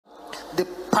The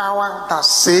power that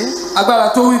says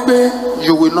agbára tó wí pé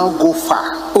you will not go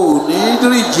far. ò ní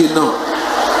rìn jìnnà.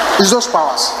 It's those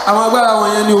powers. Àwọn agbára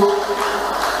wọ̀nyẹn ni o.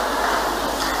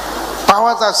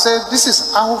 Powers that say this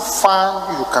is how far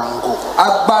you can go.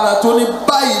 Agbára tó ní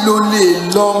báyìí ló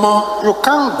lè lọ mọ́. You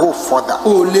can't go further.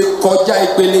 Ò lè kọjá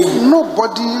ìpele yìí.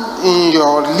 Nobody in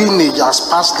your lineage has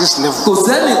passed this level. Kò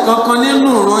sẹ́ni kankan nínú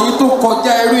ìran yín tó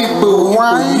kọjá irú ìgbé òyìnbó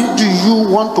Why yìí. do you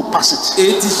want to pass it?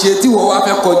 Èyí ti ṣe tí wọ́n wá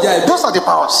fẹ́ kọjá ìbí. Those are the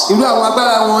powers. Irú àwọn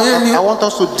agbára wọ̀nyẹn ni. I want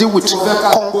us to deal with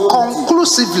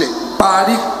conclusively.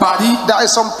 Parí. There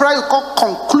is some prayer you call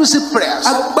conclusive prayers.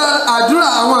 Àdúrà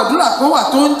àwọn àdúrà kan wà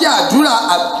tó ń jẹ́ àdúrà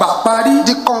àgbàparí.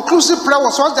 The conclusive prayer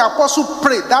was what the apostle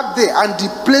prayed that day, and the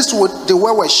place where they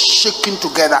were shaking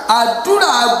together. Àdúrà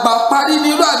àgbàparí ni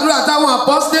irú àdúrà táwọn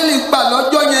apọ́sítélì gbà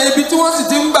lọ́jọ́ yẹn, ibi tí wọ́n sì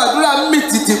ti ń gbàdúrà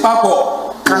mìtìtì papọ̀.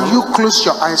 Can you close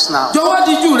your eyes now? Jọ̀wọ́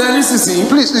díjú rẹ nísinsìnyí.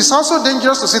 Please, it's also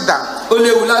dangerous to sit down. Ó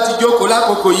léwu láti jókòó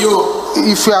lákòókò yìí o.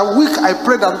 If you are weak, I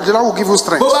pray that the Lord will give you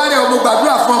strength. Bó bá rẹ̀ ọmọ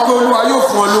gbàdúrà fún ọ pé Olúwa yóò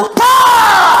fún ọ lókun.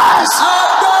 Powers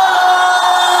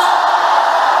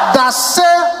that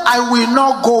say I will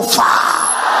not go far.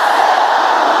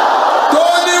 Tó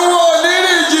ní wo ní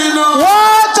rìn jìnnà.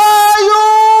 What are you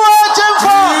waiting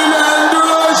for? Ilẹ̀ ń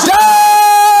dúró ṣe.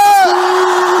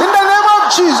 In the name of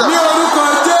Jesus. Ní orúkọ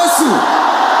Jésù.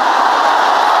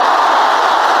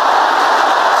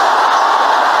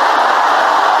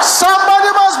 Somebody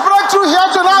must break through here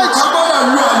tonight. Ọgbọ́dọ̀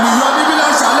lu àlùyọ níbí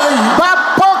láṣálẹ́ yìí.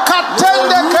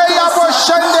 Bapokatende keyabo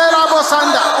shendera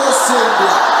bosanda.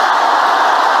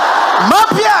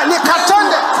 Mapia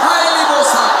likatende.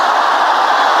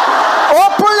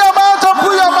 Open your mouth,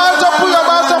 open your mouth, open your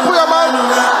mouth, open your mouth.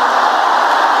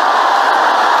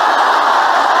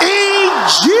 In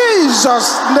Jesus'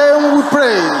 name we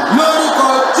pray. Lórúkọ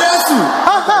Jésù.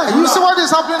 You see what is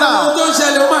happening Àwọn now? tó ń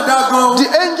ṣẹlẹ̀ ó mà dá gan-an. The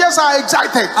angels are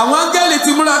excited Àwọn áńgẹ́lì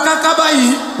ti múra káká báyìí.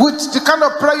 with the kind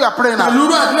of prayer you are praying now.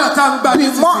 Àlùrù àdúrà tá ń gbà Be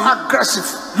more nísinsìnyí. aggressive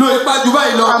Lo ipá jù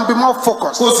báyìí lọ. and be more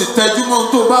focused. Kò sì tẹ́jú mọ́ ohun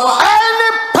tó bá wà. Any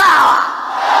power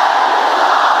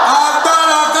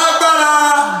Agbára kágbára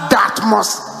that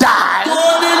must die tó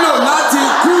nílò láti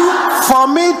kú for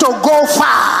me to go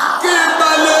far. kí n bá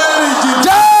lè rìn jìnnà.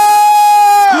 Die!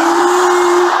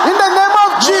 In the name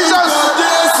of Jesus. Lórúkọ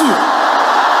Jésù.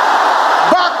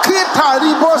 Bakita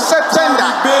ribo setenda.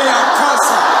 Ìgbéyà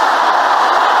kásá.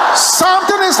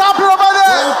 Something is happening over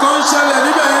there. Nǹkan ń ṣẹlẹ̀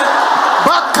níbẹ̀ yẹn.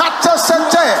 Bakata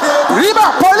sete. Riba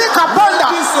polika panda.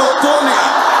 Kristo tó ní.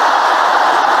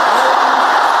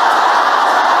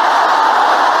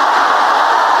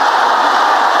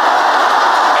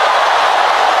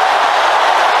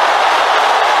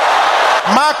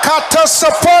 Makata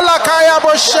sepola kaya bo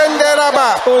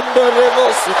shenderaba.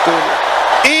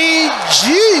 In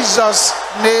Jesus'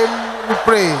 name we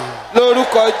pray.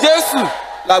 Lórúkọ Jésù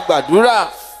la gbàdúrà.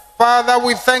 Father,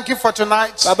 we thank you for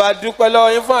tonight. Bàbá dúpẹ́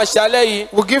lọ́wọ́ yín fún àṣálẹ́ yìí.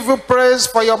 We give you praise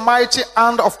for your mighty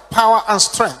hand of power and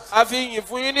strength. A fi yìn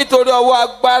fún yín nítorí ọwọ́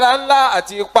agbára ńlá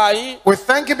àti ipá yín. We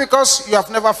thank you because you have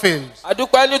never failed. A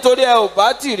dúpẹ́ nítorí ẹ ò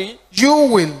bá tì rí. You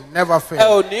will never Ẹ fail.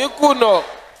 ò ní kùnà.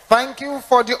 Thank you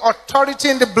for the authority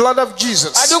in the blood of A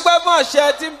Jesus dúpẹ́ fún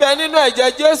àṣẹ tí ń bẹ nínú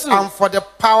ẹ̀jẹ̀ Jésù. and for the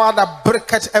power that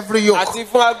breaketh every yoke. Àti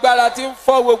fún agbára tí ń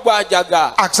fọ́ gbogbo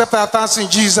àjàgà. Accept our thanks in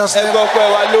Jesus' Ẹ name. gbọ́ pé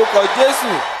wà lórúkọ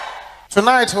Jésù.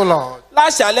 Tonight, oh Lord,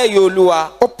 Láṣálẹ́ yìí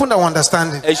Olúwa, open our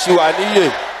understanding. ẹ ṣí wa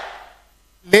níyè.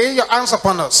 Lay your hands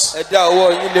upon us. Ẹ dá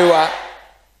ọwọ́ yín lé wa.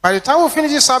 By the time we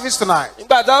finish this service tonight,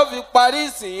 Nígbà táwọn fi parí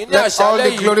ìsìn ní let all àṣálẹ́ the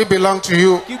yìí, glory belong to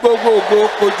you. kí gbogbo ògo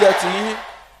kó jẹ́ tiyín.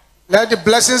 Let the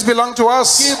blessings belong to Kí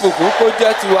us. ìbùkún kó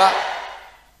jẹ́ tiwa.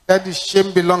 Let the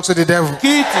shame belong to the devil.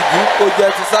 Kí ìtìjú kó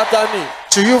jẹ́ ti Sátánì.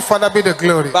 To you, Father, be the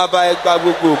glory. Bàbá ẹ gba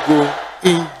gbogbo ògo.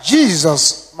 In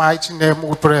Jesus' mighty name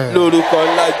we pray. Lórúkọ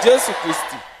ńlá Jésù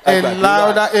Kristì. A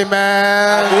louder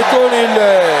amen. Àmì tó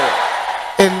rinlẹ̀.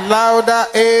 A louder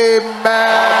amen.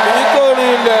 Àmì tó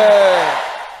rinlẹ̀.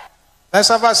 Let's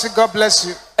have a seat. God bless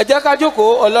you. Ẹ jẹ́ ká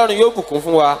jókòó, Ọlọ́run yóò bùkún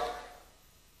fún wa.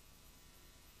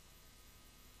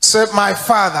 Say, my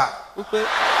Father, Wípé,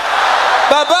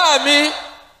 bàbá mi,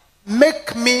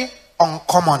 make me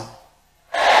uncommon.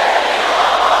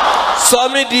 sọ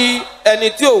mí di ẹni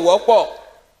tí ò wọ́pọ̀.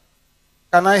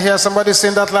 Can I hear somebody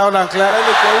saying that loud and clear?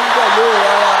 Ẹnìkan ń bọ̀ lóòrò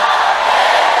rárá.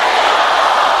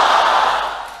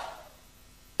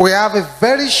 We have a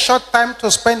very short time to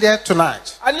spend here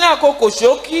tonight. A ní àkókò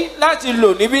ṣókí láti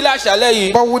lò níbí láṣálẹ́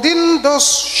yìí. But within those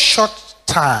short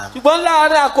time, Ṣùgbọ́n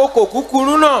láàárín àkókò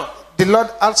kúkúrú náà, the Lord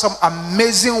had some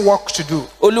amazing work to do.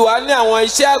 Olúwa ní àwọn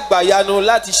iṣẹ́ àgbàyanu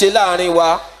láti ṣe láàárín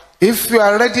wa. If you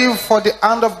are ready for the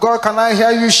hand of God, can I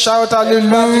hear you shout Láti ṣetán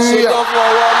hallelujah? fún ọwọ́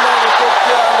Ọlọ́run tó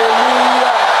kí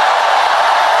hallelujah.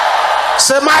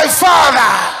 Say, my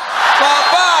Father,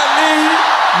 Bàbá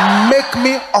mi make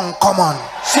me uncommon.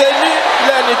 ṣe ní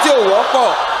lẹ́ni tí ò wọ́pọ̀.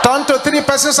 Turn to 3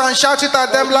 persons and shout it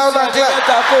at them loud and clear.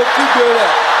 Mẹ́ta kó kígbe rẹ̀.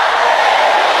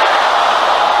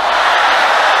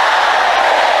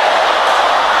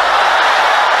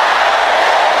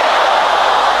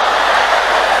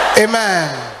 Amen.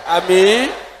 Àmín.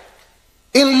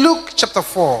 In Luke chapter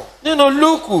 4, Nínú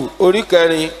Lúùkù orí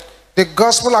kẹrin. the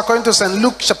gospel according to St.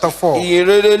 Luke chapter 4,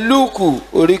 Ìhìnrere Lúùkù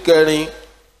orí kẹrin.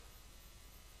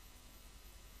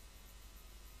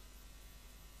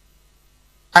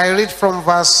 I read from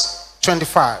verse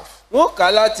 25. Wọ́n kà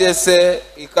á láti ẹsẹ̀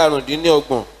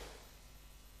ìkarùndínlọ́gbọ̀n.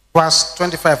 Verse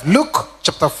 25. Luke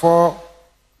chapter 4,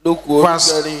 Lúùkù orí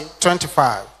verse kẹrin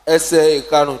 25. ẹsẹ̀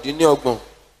ìkarùndínlọ́gbọ̀n.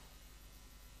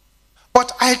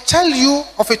 But I tell you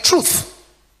of a truth.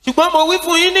 Ṣùgbọ́n mo wí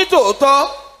fún yín ní tòótọ́.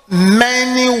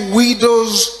 Many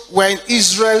widows were in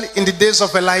Israel in the days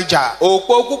of Elijah,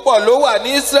 Òpó púpọ̀ ló wà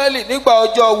ní Ísírẹ́lì nígbà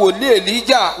ọjọ́ wòlíì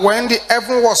Èlíjà. when the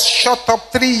heaven was shut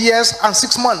up 3 years and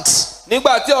 6 months,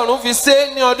 Nígbà tí ọ̀run fi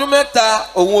sé ní ọdún mẹ́ta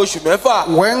òun oṣù mẹ́fà.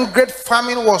 when great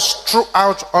famine was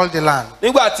throughout all the land.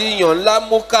 Nígbà tí ìyàn ńlá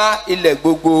mú ká ilẹ̀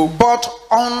gbogbo. But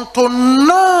unto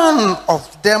none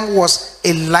of them was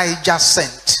Elijah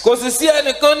sent, Kò sì sí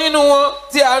ẹnìkan nínú wọn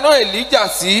tí a rán Èlíjà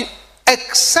sí.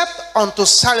 except unto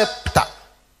Sarepta,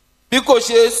 Bí kò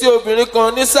ṣe sí obìnrin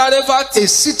kan ní Sáréfátì, a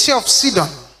city of Sidon,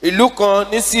 ìlú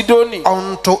kan ní Sídónì.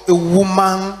 unto a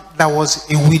woman that was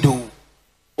a widow.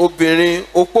 Obìnrin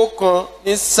opó kan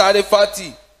ní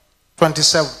Sáréfátì.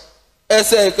 27.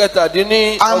 Ẹsẹ̀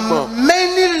ìkẹtàdínlọ́gbọ̀n. And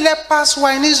many lepers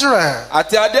were in Israel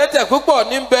Àti adẹ́tẹ̀ púpọ̀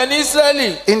ní bẹ ní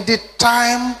Ísírẹ́lì in the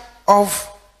time of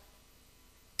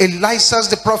Elisha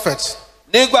the prophet,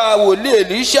 nígbà wòlíì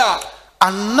Èlíṣà.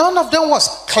 and none of them was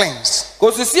cleansed,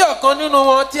 Kò sì sí ọ̀kan nínú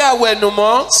wọn tí a wẹ̀nù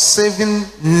mọ́. saving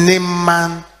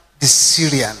Naaman the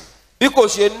Syrian. Bí kò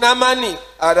ṣe Námánì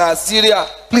ará Síríà.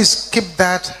 Please keep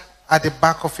that at the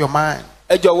back of your mind.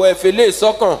 Ẹ jọ̀wọ́ ẹ fi lé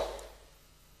sọ́kàn.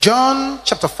 John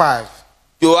chapter 5.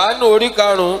 Jòhánù orí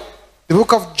karùn-ún. The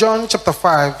book of John chapter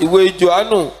 5. Ìwé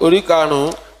Jòhánù orí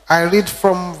karùn-ún. I read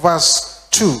from verse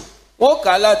 2. Wọ́n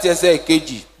kà á láti ẹsẹ̀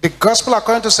ìkejì. The gospel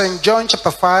according to St. John chapter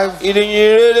 5,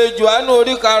 Ìrìnyìn rere Jòhánù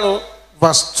orí karùn-ún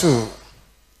verse 2.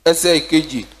 ẹsẹ̀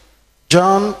ìkejì.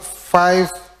 John 5,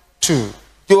 2.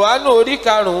 Jòhánù orí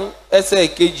karùn-ún ẹsẹ̀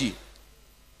ìkejì.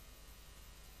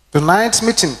 Tonight's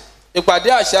meeting Ìpàdé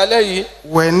àṣálẹ́ yìí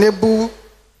will enable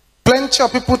plenty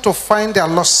of people to find their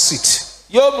lost seat.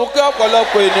 yóò mú kí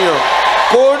ọ̀pọ̀lọpọ̀ ènìyàn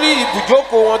kó rí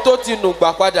ibùjókòó wọn tó ti nù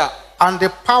gbà padà. And the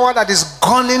power that is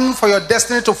gunning for your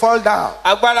destiny to fall down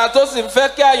Agbára tó sì ń fẹ́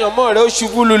kí àyànmọ́ rẹ̀ ó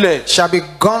ṣubú lulẹ̀. shall be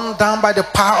gunned down by the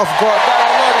power of God. Agbára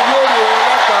náà ni yóò rí òun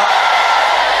lọ́ta.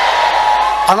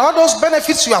 And all those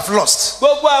benefits you have lost,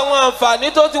 Gbogbo àwọn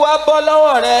àǹfààní tó ti wá bọ́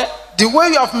lọ́wọ́ rẹ. the way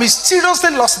you have mysteriously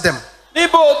lost them,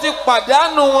 Níbo o ti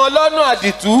pàdánù wọn lọ́nà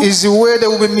àdìtú. is the way they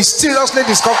will be mysteriously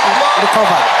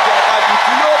recovered.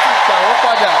 Àdìtú ló fi gbà wọ́n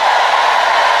padà.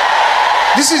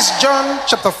 This is John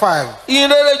chapter 5,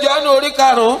 Ìrere Jòhánù orí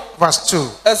karùn-ún verse 2.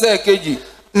 ẹsẹ̀ kejì.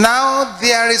 Now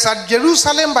there is at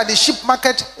Jerusalem by the sheep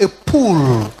market a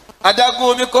pool,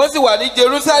 Adágún omi kan sì wà ní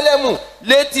Jerúsálẹ́mù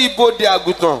létí ibodè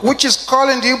àgùntàn. which is called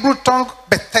in the Hebrew tongue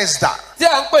Bethesda, Tí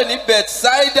à ń pè ní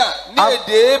Bethsaida ní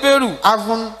èdè Hébérù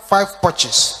having 5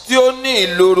 porches. tí ó ní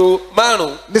ìloro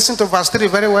 5. Listen to verse 3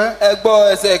 very well. Ẹ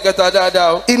gbọ́ ẹsẹ̀ kẹta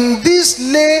dáadáa o. In this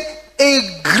lay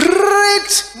a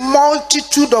great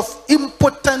multitude of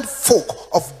impotent folk,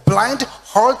 of blind,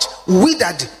 halt,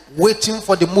 withered, waiting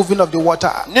for the moving of the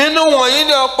water. Nínú wọ̀nyí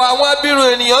ni ọ̀pọ̀ àwọn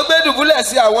abirùn ènìyàn gbé dùbúlẹ̀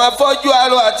sí àwọn afọ́jú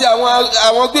arọ àti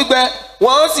àwọn gbígbẹ.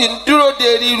 Wọ́n sì ń dúró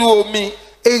de ríru omi.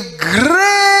 A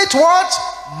great what?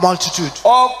 Multitude.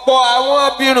 Ọ̀pọ̀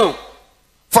àwọn abirùn.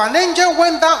 For an angel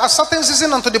went down a certain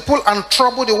season unto the pool and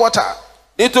troubled the water.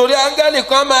 Nítorí áńgẹ́lì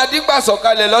kan máa dígbà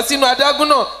sọ̀kalẹ̀ lọ sínú adágún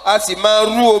náà, a sì máa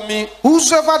rú omi.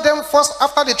 Whosoever then first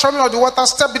after the troubling of the water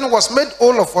stepped in was made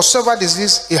whole of whatsoever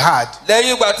disease he had.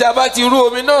 Lẹ́yìn ìgbà tí a bá ti rú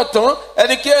omi náà tán,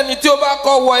 ẹnikẹ́ni tí ó bá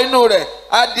kọ́ wọ inú rẹ̀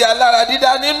á di alára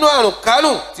dídá nínú àrùn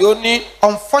kárùn tí ó ní.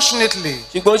 Unfortunately,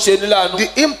 Ṣùgbọ́n ṣe ní láàánú.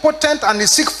 the impotent and the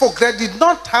sick folk they did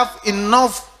not have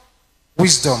enough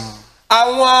wisdom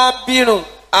Àwọn abirùn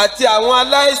àti àwọn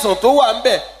aláìsàn tó wà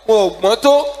ńbẹ̀ wọn ò gbọ́n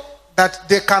tó. that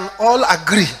they can all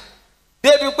agree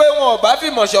Débi pé wọn ò bá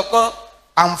fìmọ̀ ṣọ̀kan.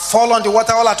 and fall on the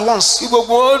water all at once. Kí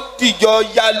gbogbo wọn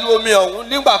dìjọ yalu omi ọ̀hún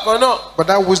nígbà kan náà. But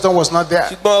that wisdom was not there.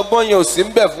 Ṣùgbọ́n ọgbọ́n yẹn ò sí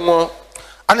ńbẹ̀ fún wọn.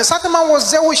 And a certain man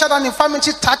was there which had an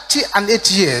infirmity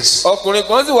 38 years. Ọkùnrin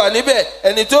kan sì wà níbẹ̀,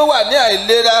 ẹni tó wà ní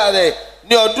àìlera rẹ̀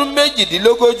ní ọdún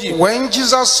méjìdínlógójì. When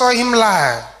Jesus saw him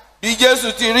lie Bí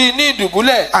Jésù ti rí ní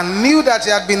ìdùbúlẹ̀. and knew that he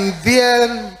had been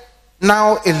there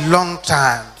now a long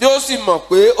time. tí ó sì mọ̀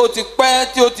pé ó ti pẹ́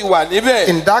tí ó ti wà níbẹ̀.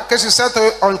 In that case, he said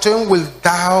unto him, will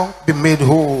thou be made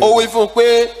whole? ó wí fún un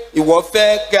pé ìwọ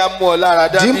fẹ́ kí a mú ọ lára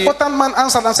dá The bí. important man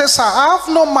answered and said, Sir, I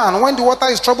have no man when the water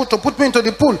is troubled to put me into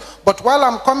the pool, but while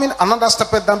I'm coming, another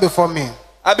steppeth down before me.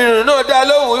 Abirùn náà dá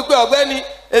lóhùn wípé ọ̀gbẹ́ni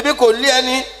ebi kò lé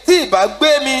ẹni tí ìbá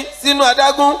gbé mi sínú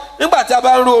adágún nígbà tí a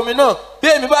bá ń ro omi náà bí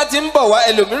èmi bá ti ń bọ̀ wá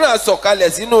ẹlòmíràn sọ̀kalẹ̀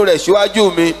sínú rẹ̀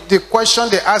síwájú mi. The question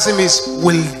they asked him is,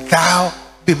 will thou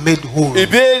be made whole?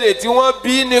 ìbéèrè tí wọ́n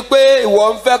bí ni pé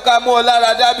ìwọ ń fẹ́ ká mú ọ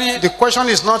lára dá bí. The question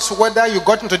is not whether you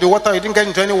got into the water or you didn't get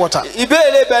into any water.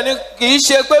 ìbéèrè bẹ̀ ni kì í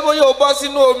ṣe pé bóyá o bọ́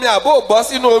sínú omi àbó o bọ́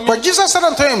sínú omi. But Jesus said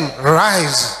unto him,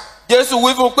 rise, Jésù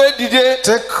wí fún un pé dìde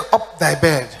take up thy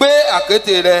bed gbé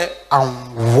àkéte rẹ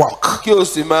and walk. kí o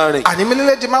sì máa rìn. And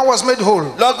immediately the man was made whole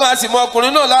lọ́gán a sì mú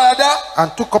ọkùnrin náà lára dá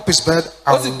and took up his bed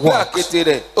ó sì and gbé walked. àkéte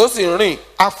rẹ̀ ó sì rìn.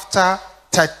 After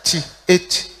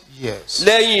 38 years.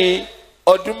 lẹ́yìn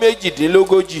ọdún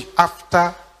méjìdínlógójì.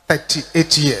 After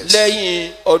 38 years.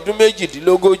 lẹ́yìn ọdún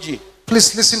méjìdínlógójì.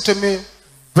 Please listen to me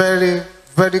very,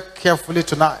 very carefully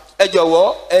tonight. ẹ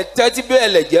jọ̀wọ́ ẹ tẹ́tí bẹ́ẹ̀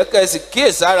lẹ̀ jẹ́ kẹ́sì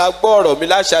kíyèsára gbọ́ ọ̀rọ̀ mi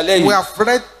láṣálẹ́ We yìí. have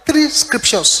read 3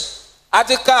 scriptures. a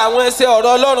ti ka àwọn ẹsẹ̀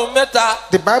ọ̀rọ̀ Ọlọ́run mẹ́ta.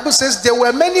 The Bible says there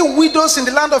were many widows in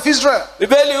the land of Israel,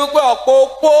 Bíbélì wípé ọ̀pọ̀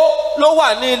opó ló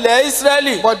wà ní ilẹ̀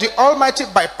Ísírẹ́lì. but the Almighty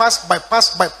bypassed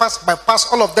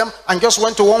all of them and just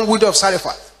went to one widow of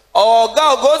Zarephath.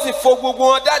 ọ̀gá ògo sì fo gbogbo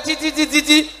wọn dá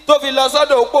títí tó fi lọ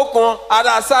sọ́dọ̀ opó kan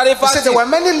ará He said Sáréfátì. there were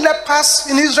many lepers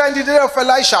in Israel in the day of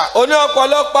Elisha, ó ní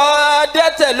ọ̀pọ̀lọpọ̀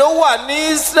adẹ́tẹ̀ ló wà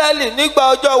ní Ísírẹ́lì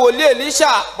nígbà ọjọ́ wòlíì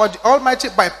Èlíṣà. but the Almighty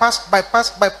bypassed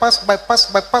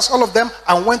all of them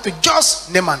and went to just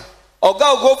Naaman. ọ̀gá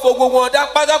ògo fo gbogbo wọn dá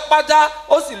pátápátá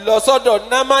ó sì lọ sọ́dọ̀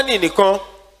Námánì nìkan.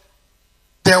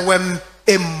 There were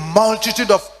a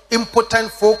multitude of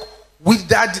impotent folk,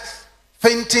 withered,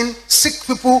 fainting, sick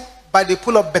people by the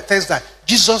pool of Bethesda.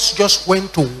 Jesus just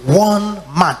went to one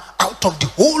man out of the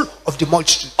whole of the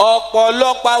multitude.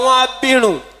 ọ̀pọ̀lọpọ̀ àwọn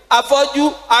abirùn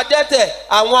afọ́jú adẹ́tẹ̀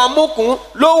àwọn amúkùn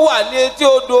ló wà ní etí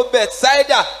odò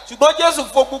Bethsaida ṣùgbọ́n Jésù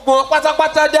fo gbogbo wọn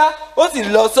pátápátá dá ó sì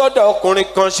lọ sọ́dọ̀ ọkùnrin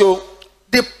kan ṣo.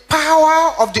 The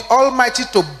power of the Almighty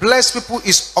to bless people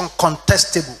is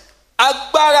uncontestable.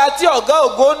 agbára tí ọ̀gá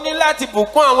ògo ní láti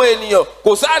bùkún àwọn ènìyàn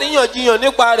kò sáríyànjiyàn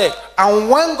nípa rẹ̀. And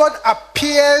when God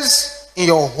appears in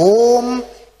your home,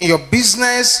 in your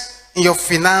business, in your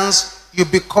finance, you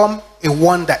become a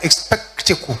wonder, a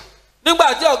spectacle.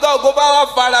 nígbà tí ọ̀gá ògo bá wá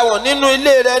farahàn nínú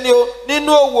ilé rẹ ni o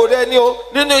nínú òwò rẹ ni o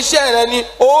nínú iṣẹ́ rẹ ni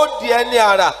ó di ẹni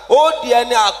àrà ó di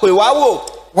ẹni àpèwáwò.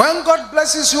 When God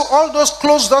blesses you, all those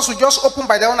closed doors will just open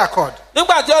by their own accord.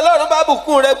 nígbà tí Ọlọ́run bá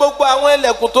bùkún rẹ gbogbo àwọn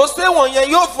ẹlẹ́kùn tó ṣéwọ̀n yẹn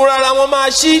yóò fúnra ra wọn máa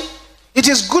ṣí. It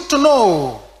is good to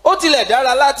know ó tilẹ̀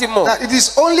dára láti mọ̀. that it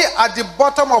is only at the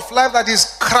bottom of life that is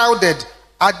crowded.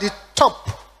 At the top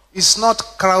is not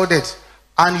crowded,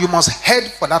 and you must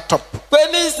head for that top. pé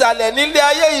ní ìsàlẹ̀ nílé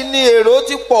ayé yìí ni èrò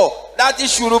ti pọ̀ láti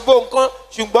ṣùrùbọ̀ nǹkan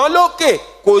ṣùgbọ́n lókè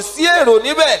kò sí èrò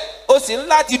níbẹ̀ ó sì ń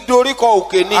láti dorí kọ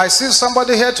òkè ni. I see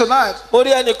somebody here tonight. mo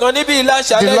rí ẹnìkan níbí The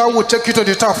ìlàṣàlẹ̀ Lord will take you to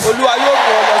the top. Olúwa yóò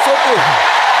mú ọ lọ sókè.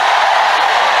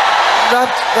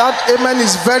 That amen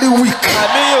is very weak.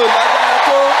 àmì yóò lágbára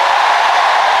tó.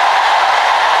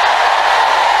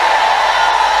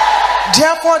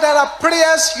 Therefore, there are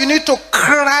prayers you need to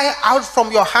cry out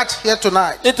from your heart here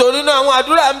tonight. nítorí náà àwọn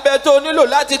àdúrà ń bẹ tó nílò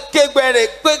láti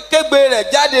kégbe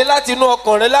rẹ̀ jáde láti inú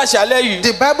ọkàn rẹ láṣálẹ́ yìí.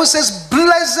 The Bible says,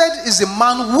 blessed is the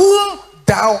man whom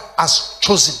thou hast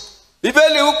chosen.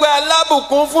 Bíbélì wípé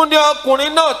alábùkún fún ní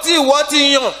ọkùnrin náà tí ìwọ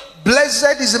ti yàn.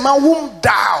 Blessed is the man whom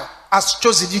thou hast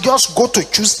chosen. You just go to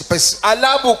choose the person.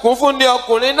 alábùkún fún ní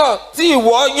ọkùnrin náà tí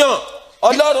ìwọ yàn.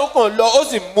 Ọlọ́run kan lọ ó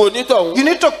sì mú onítọ̀hún. You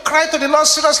need to cry to the Lord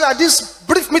seriously at this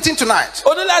brief meeting tonight.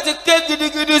 o ní láti ké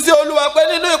gidigidi sí Olúwa pé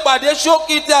nínú ìpàdé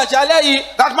ṣókí ti àṣálẹ́ yìí.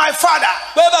 That my Father,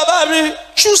 pé bàbá mi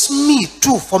choose me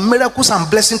too for miracles and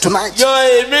blessing tonight.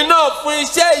 yan èmi náà fún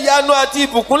iṣẹ́ ìyanu àti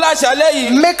ìbùkún láṣálẹ́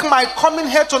yìí. Make my coming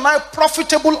here tonight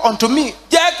profitable unto me.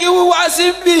 jẹ́ kí wíwá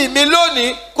síbí mi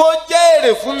lónìí kó jẹ́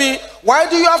èrè fún mi. Why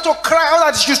do you have to cry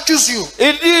out that he should choose you?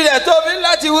 ìdí rẹ̀ tó fi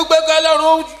láti wípé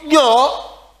kọ́lọ́run yàn ọ́.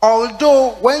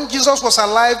 Although when Jesus was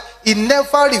alive, he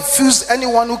never refused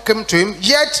anyone who came to him,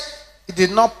 yet he did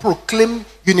not proclaim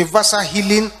universal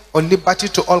healing or liberty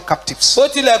to all captives. bó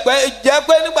tilẹ̀ pẹ́ jẹ́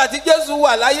pé nígbà tí Jésù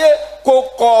wà láyé kò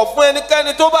kọ̀ fún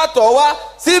ẹnikẹ́ni tó bá tọ̀ wá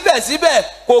síbẹ̀síbẹ̀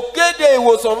kò kéde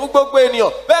ìwòsàn fún gbogbo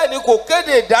ènìyàn bẹ́ẹ̀ ni kò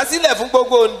kéde ìdásílẹ̀ fún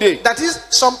gbogbo òǹdè. That is,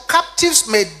 some captives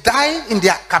may die in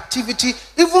their captivity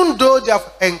even though they have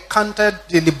encountered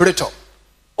the liberator.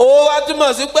 ó wá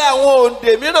túmọ̀ sí pé àwọn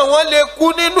òǹdè mìíràn wọ́n lè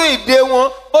kú nínú ìdè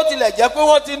wọn bó tilẹ̀ jẹ́ pé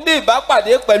wọ́n ti ní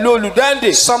ìbápàdé pẹ̀lú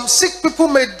olùdáǹdè. Some sick people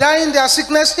may die in their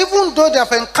sickness even though they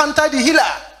have encountered the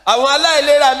healer. àwọn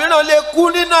aláìlera mìíràn lè kú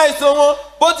nínú àìsàn wọn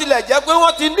bó tilẹ̀ jẹ́ pé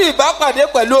wọ́n ti ní ìbápàdé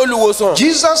pẹ̀lú olùwòsàn.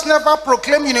 Jesus never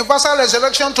proclaimed universal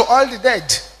resurrection to all the dead.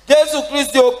 Jésù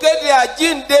Kristi ò kéde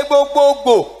àjíǹde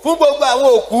gbogbogbò fún gbogbo àwọn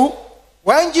òkú.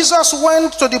 When Jesus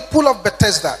went to the pool of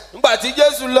Bethesda, nígbà tí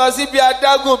Jésù lọ síbi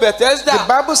adágún Bethesda. the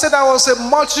Bible said there was a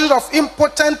multitude of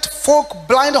impotent folk,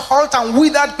 blind, halt, and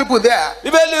withered people there.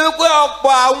 Bíbélì wípé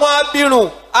ọ̀pọ̀ àwọn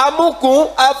abirùn amúkùn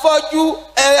afọ́jú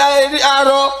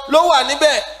arọ ló wà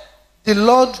níbẹ̀. The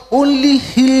Lord only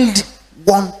healed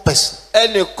one person.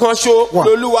 ẹnìkan ṣo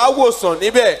lolúwa wòsàn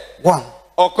níbẹ̀. One.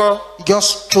 ọ̀kan. He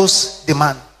just chose the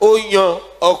man. ó yan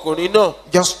ọkùnrin náà.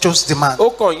 Just chose the man. ó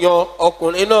kàn yan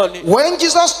ọkùnrin náà ni. When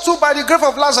Jesus stood by the grave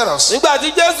of Lazarus, nígbà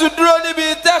tí Jésù dúró níbi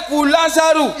ìtẹ́kù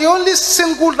Lásárù. he only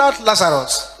singled out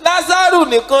Lazarus. Lásárù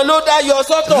nìkan ló dá yọ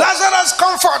sọ́tọ̀. Lazarus,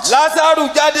 comfort! Lásárù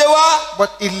jáde wá. But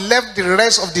he left the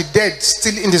rest of the dead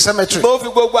still in the cemetery. mo fi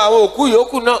gbogbo àwọn òkú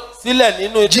yòókù náà sílẹ̀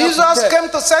nínú ìtẹ́kù bẹ́ẹ̀. Jesus came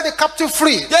to set the captive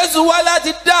free. Jésù wá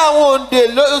láti dá àwọn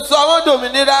òǹdè sọ àwọn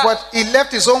dòmìnira. But he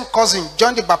left his own cousin,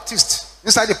 John the Baptist,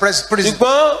 inside the prison.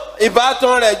 ṣùgbọ́n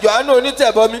ìbátan rẹ̀ Jòhánù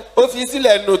onítẹ̀bọmi ó fi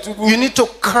sílẹ̀ nù túbú. You need to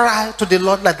cry to the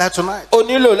Lord like that tonight. o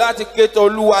nílò láti ké tọ̀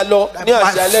Olúwa lọ ní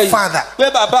àṣálẹ́ yìí. Father, pé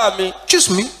bàbá mi. choose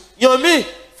me yàn mí.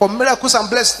 for miracles and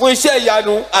blessings. fún iṣẹ́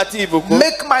ìyanu àti ìbùkún.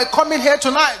 Make my coming here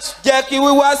tonight jẹ́ kí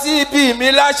wíwá sí ibi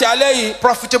mi láṣálẹ́ yìí.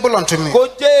 profitable unto me. kó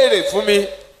jẹ́ èrè fún mi.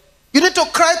 You need to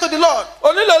cry to the Lord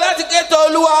o nílò láti ké tọ̀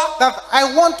Olúwa. that I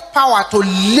want power to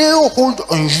lay hold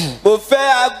on you. mo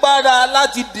fẹ́ agbára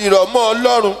láti dìrọ̀ mọ́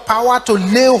Ọlọ́run. Power to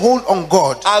lay hold on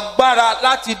God. agbára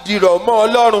láti dìrọ̀ mọ́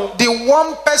Ọlọ́run. The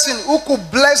one person who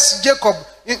could bless Jacob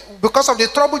because of the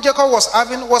trouble Jacob was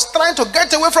having was trying to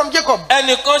get away from Jacob.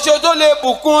 ẹnìkan ṣo tó lè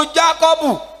bùkún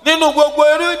Jákọ́bù nínú gbogbo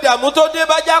irú ìdààmú tó dé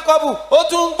bá Jákọ́bù ó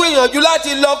tún ń gbìyànjú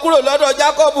láti lọ kúrò lọ́dọ̀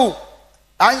Jákọ́bù.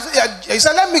 And he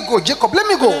said, let me go, Jacob, let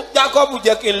me go. Jákọ́bù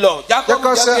jẹ́ kí n lọ. Jákọ́bù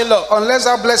Jacob jẹ́ kí n said, lọ. unless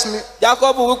thou bless me,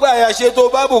 Jákọ́bù wípé àyàṣe tó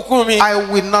bá bùkún mi. I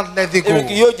will not let thee èmi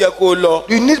kì go. yóò jẹ́ kó o lọ.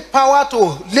 You need power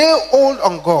to lay hold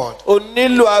on God. o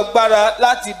nílò agbára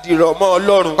láti dìrọ̀ mọ́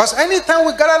Ọlọ́run. Because anytime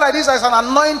we gather like this, there's an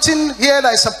anointing here,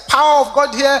 there's a power of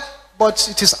God here, but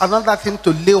it is another thing to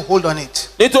lay hold on it.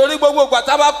 nítorí gbogbo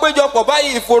ìgbà bá péjọpọ̀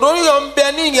báyìí ìfòróyàn ń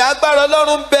bẹ níyìn agbára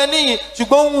Ọlọ́run ń bẹ níyìn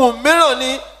ṣùgbọ́n ohun mìíràn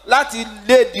ni láti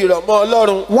lè dìrọ̀ mọ́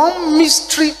Ọlọ́run. One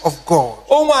mystery of God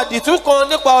ohun àdìtú kan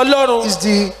nípa Ọlọ́run. is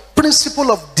the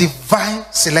principle of divine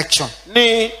selection.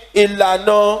 ní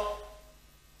ìlànà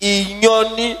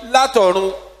ìyanni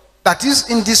látọ̀run. That is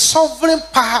in the sovereign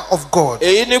power of God.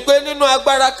 èyí ni pé nínú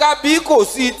agbára kábí kò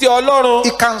sí ti Ọlọ́run.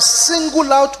 He can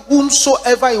single out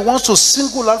whomsoever he wants to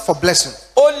single out for blessing.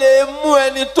 ó lè mú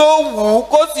ẹni tó wù ú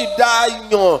kó sì dá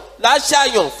yàn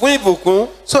láṣàyàn fún ìbùkún.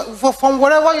 So from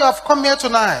wherever you have come here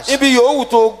tonight, níbi yòówù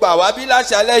tó gbà wá bí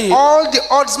láṣálẹ́ yìí. all the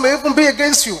odds may even be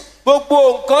against you. gbogbo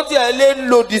nǹkan tí ẹ lè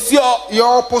lòdì sí ọ.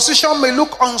 Your opposition may look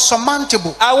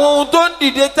unsurmountable. àwọn ohun tó ń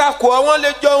dìde takò ọ wọ́n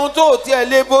lè jọ ohun tó ò tiẹ̀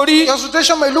lè borí. Your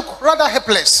situation may look rather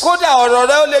helpless. kódà ọ̀rọ̀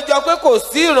rẹ ó lè jọ pé kò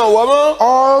sí ìrànwọ́ mọ́.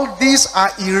 All these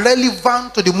are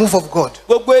irrelevant to the move of God.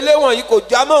 gbogbo eléwọ̀nyí kò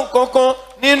já mọ́ nǹkan kan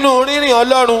nínú rírìn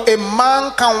Ọlọ́run. A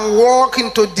man can walk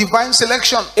into divine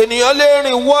selection. ènìyàn lè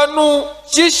rìn wọnú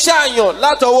ṣíṣàyàn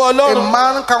látọwọ́ A Ọlọ́run.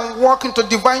 man can walk into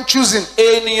divine choosing.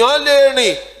 ènìyàn lè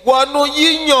rìn wọnú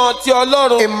yíyàn ti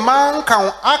Ọlọ́run. A man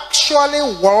can actually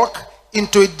walk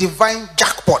into a divine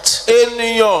jackpot.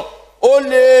 ènìyàn ó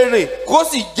lè rìn kó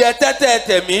sì jẹ tẹ́tẹ́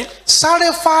tẹ̀mí.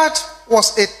 Zarephath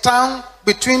was a town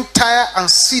between Tyre and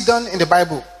Sidon in the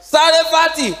Bible.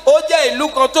 Sárẹ́fátì ó jẹ́ ìlú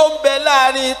kan tó ń bẹ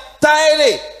láàrin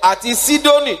Táírè àti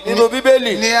Sídónì nínú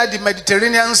Bíbélì. Near the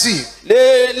Mediterranean Sea.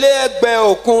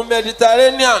 lẹ́gbẹ̀ẹ́ òkun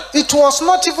Mediterranean. It was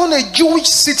not even a Jewish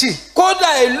city,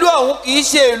 kódà ìlú ọ̀hún kì í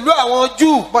ṣe ìlú àwọn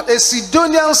Júù. but a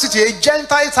Sidonian city, a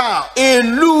Gentile town.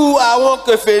 ìlú àwọn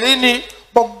kèfèrí ni.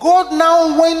 But God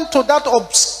now went to that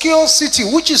obscure city,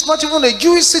 which is not even a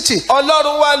Jewish city,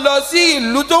 Ọlọ́run wá lọ sí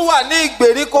ìlú tó wà ní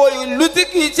ìgbèríko ìlú tí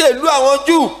kì í ṣe ìlú àwọn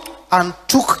Júù. and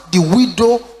took the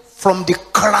widow from the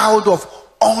crowd of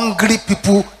hungry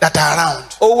people that are around.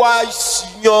 ó wá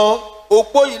yan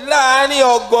òpó yìí láàrin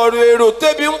ọgọ́rùn èrò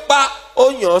tẹ́bí ń pa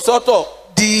ó yàn sọ́tọ̀.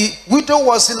 The widow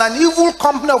was in an evil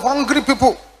company of hungry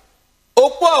people,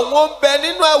 òpó àwọn ń bẹ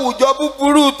nínú àwùjọ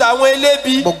búburú tàwọn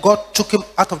elébi. but God took him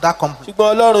out of that company.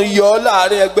 ṣùgbọ́n Ọlọ́run yọ ọ́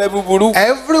láàrin ẹgbẹ́ búburú.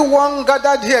 Everyone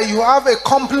gathered here, you have a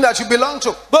company that you belong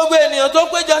to. gbogbo ènìyàn tó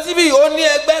péjọ síbí ó ní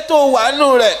ẹgbẹ́ tó wà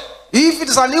nù rẹ̀. If it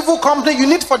is an evil company, you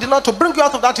need for the Lord to bring you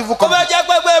out of that evil ó bá company. jẹ́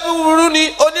pé ẹgbẹ́ búburú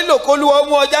ni ó nílò k'Olúwa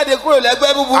mú ọ jáde kúrò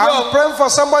lẹ́gbẹ́ búburú I'm ọ̀hún. praying for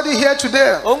somebody here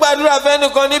today ó ń gbàdúrà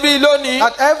fẹ́nìkan níbí lónìí.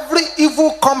 that every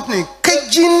evil company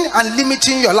caging and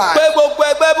limiting your life, pé gbogbo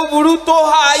ẹgbẹ́ búburú tó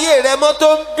há ayé rẹ mọ́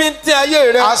tó ń bíntín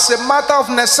ayé rẹ. as a matter of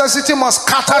necessity, must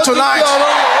scatter ó ti fi tonight. ọ̀rọ̀ yẹn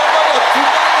wọ́n gbọ́dọ̀ tú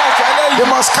bá àṣálẹ́ They yìí.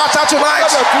 must scatter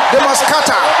tonight. They must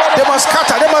scatter. They must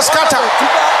scatter. They must scatter.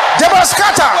 They must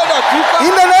scatter.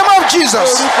 In the name of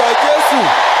Jesus. orúkọ Jésù.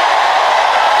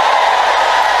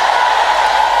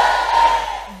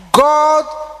 God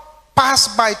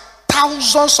passed by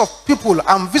thousands of people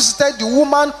and visited the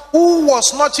woman who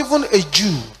was not even a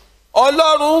Jew.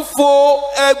 Ọlọ́run fo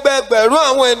ẹgbẹgbẹ̀rún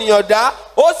àwọn ènìyàn dá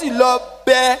ó sì lọ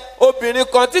bẹ̀ obìnrin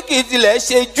kan tí kì í tilẹ̀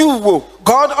ṣe Júù wò.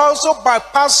 God also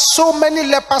bypassed so many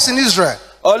lepers in Israel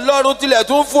Ọlọ́run tilẹ̀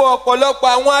tún fún ọ̀pọ̀lọpọ̀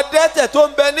àwọn adẹ́tẹ̀ tó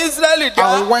ń bẹ ní Ísírẹ́lì dá.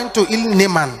 and went to heal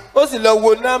Naaman. ó sì lọ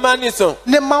wo Námánì sàn.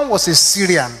 Naaman was a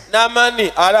Syrian.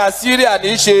 Námánì ará Síríà ní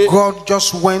í ṣe. God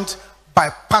just went,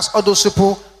 bypassed all those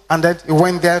people, and then he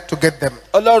went there to get them.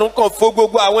 Ọlọ́run kàn fo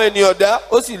gbogbo àwọn ènìyàn dá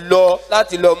ó sì lọ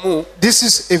láti lọ mú un. This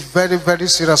is a very, very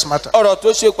serious matter. ọ̀rọ̀ tó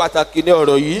ṣe pàtàkì ni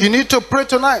ọ̀rọ̀ yìí. You need to pray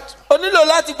tonight o nílò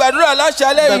láti gbàdúrà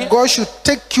láṣálẹ́ that yìí. God should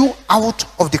take you out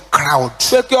of the crowd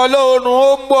pé kí Ọlọ́run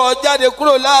ó mú ọ jáde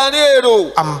kúrò láàrin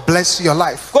èrò and bless your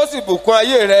life. kó sì bùkún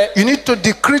ayé rẹ. You need to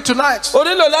decree tonight o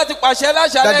nílò láti pàṣẹ that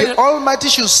láṣálẹ́ the yìí. Almighty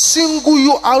should single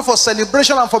you out for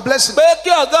celebration and for blessing. pé kí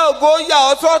ọ̀gá ògo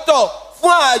yà ọ́ sọ́tọ̀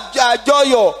fún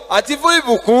àjọyọ̀ àti fún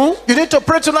ìbùkún. You need to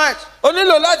pray tonight o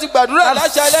nílò láti gbàdúrà that,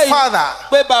 láṣálẹ́ yìí. Father,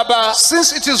 pé bàbá.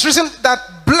 since it is written that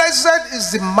blessed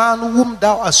is the man whom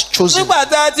thou hast chosen, nígbà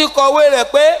tá a ti kọ̀wé rẹ̀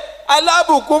pé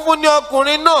alábùkún fún ni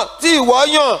ọkùnrin náà tí ìwọ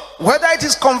yàn. whether it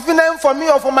is convenient for me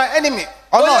or for my enemy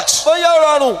or not, bóyá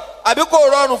ó rọrùn àbí kò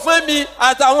rọrùn fún mi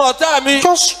àtàwọn ọ̀tá mi.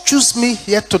 just choose me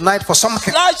here tonight for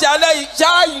something, láṣálẹ́ yìí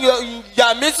ṣá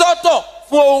yà mí sọ́tọ̀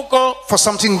fún ohun kan. for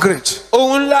something great.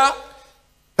 ohun ńlá.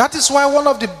 That is why one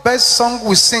of the best songs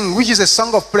we sing, which is a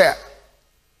song of prayer,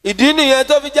 ìdí nìyẹn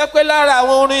tó fi jẹ́ pé lára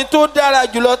àwọn orin tó dára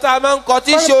jùlọ tá a máa ń kọ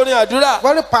tí í ṣe orin àdúrà.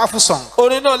 very powerful song,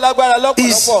 orin náà lágbára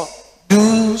is lọ́pọ̀lọpọ̀.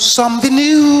 do something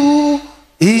new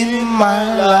in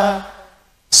my life,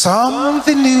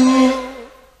 something new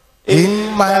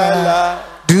in my life,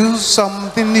 do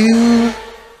something new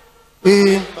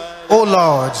in, oh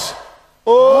Lord,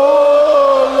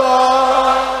 Oh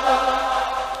Lord,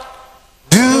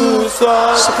 do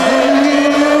something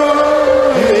new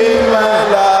in my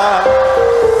life.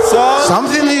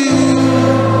 something new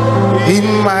in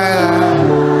my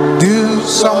life, do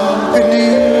something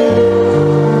new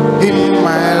in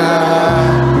my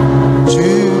life,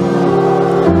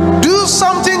 do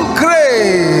something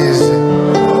great,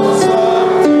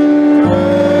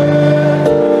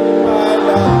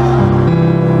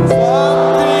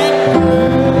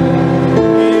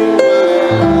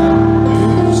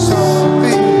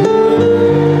 something.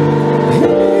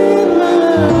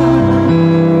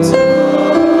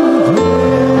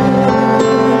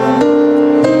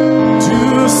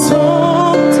 Do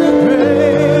something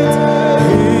great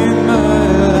in my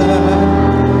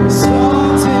life.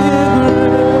 Something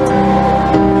great in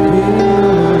my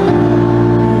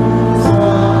life.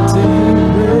 Something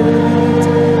great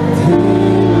in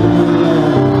my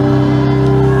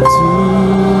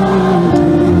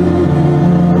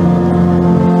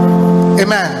life.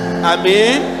 Amen.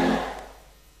 Àmín.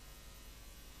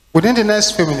 Within the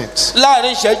next few minutes,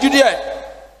 Láàrin ìṣẹ́jú díẹ̀,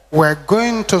 we're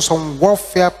going to some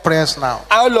warfare prayers now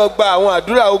a ó lọ gba àwọn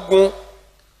àdúrà ogun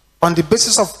on the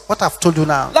basis of what I've told you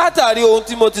now. látàrí ohun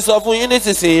tí mo ti sọ fún yín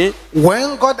nísinsìnyí.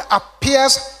 When God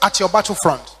appears at your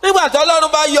battlefront, Nígbà tí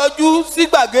Ọlọ́run bá yọjú sí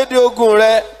gbàgede ogun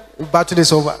rẹ, the battle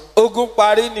is over. ogun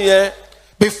parí nìyẹn.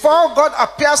 Before God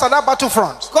appears at that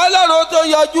battlefront, Kọ́lọ́run ó tó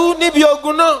yọjú níbi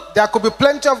ogun náà. there could be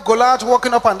plenty of Goliath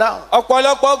walking up and down.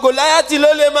 Ọ̀pọ̀lọpọ̀ Gòláyátì ló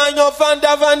lè máa yan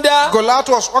fáńdáfáńdá. Goliath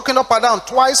was walking up and down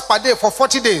twice per day for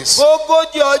 40 days.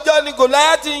 Ogójì ọjọ́ ni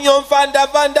Gòláyátì yan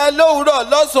fáńdáfáńdá lówùúrọ̀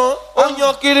lọ́sàn-án ó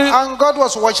yan kiri. And God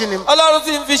was watching him. Ọlọ́run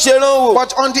sì ń fi ṣèrànwọ́.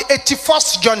 But on the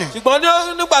 81st journey,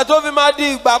 Ṣùgbọ́n nígbà tó fi máa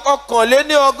di ìgbà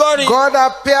kọkànléní ọgọ́rin. God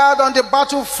appeared on the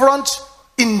battlefront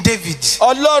in David.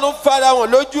 Ọlọ́run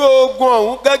farahàn lójú ogun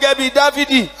ọ̀hún gẹ́gẹ́ bí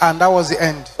Dáfídì. And that was the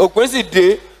end. Òpin sì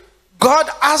dé. God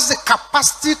has the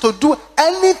capacity to do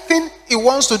anything he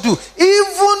wants to do,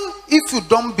 even if you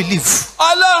don't believe.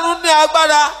 Ọlọ́run ní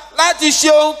agbára láti ṣe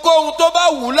ohunkóhun tó bá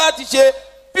wù ú láti ṣe.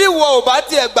 Bí ìwọ ò bá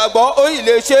tiẹ̀ gbàgbọ́, ó yìí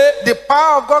lè ṣe. The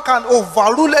power of God can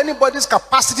overrule anybody's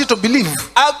capacity to believe.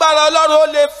 Agbára Ọlọ́run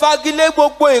ó lè fagilé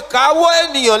gbogbo ìkáwọ́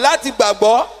ènìyàn láti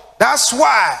gbàgbọ́. That's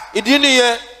why Ìdí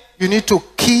nìyẹn. you need to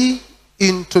key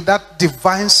into that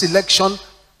divine selection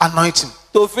anointing.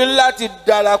 tó fi ń láti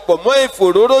darapọ̀ mọ́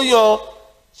ìfòróróyàn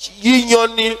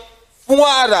yíyan ni fún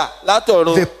àrà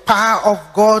látọ̀run. The power of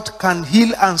God can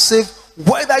heal and save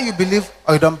whether you believe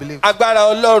or you don't believe. agbára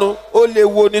Ọlọ́run ó lè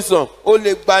wo ni sàn ó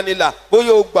lè gbanilà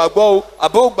bóyá o gbàgbọ́ o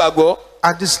àbó o gbàgbọ́.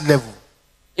 At this level,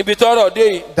 ibi tọ́rọ̀ dé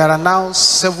yìí. there are now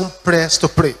 7 prayers to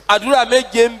pray àdúrà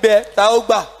méje ń bẹ tá ó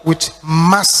gbà. with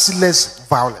merciless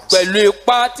violence. pẹ̀lú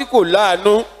ipá tí kò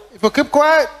láàánú. If you keep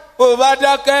quiet, bó o bá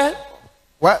dákẹ́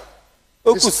well,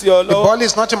 ó kù sí ọ the lọ́wọ́. ball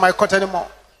is not in my court anymore.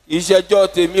 ìṣẹ́jọ́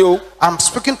tèmi o. I'm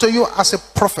speaking to you as a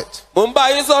prophet. mo ń bá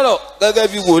yín sọ̀rọ̀ gẹ́gẹ́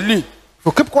bí wòlíì. If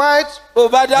you keep quiet, bó o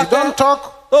bá you dákẹ́ don't talk,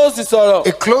 tó sì sọ̀rọ̀.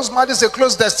 a closed mouth is a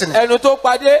closed destiny. ẹnu tó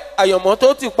padé àyànmọ́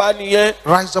tó ti pa nìyẹn.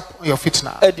 Rise up on your feet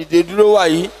now. ẹ dìde dúró wá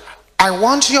yìí. I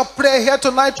want your prayer here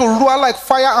tonight to roar like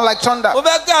fire and like thunder. mo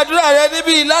fẹ́ kí àdúrà rẹ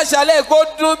níbí ìláṣálẹ̀ kó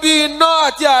dún bí iná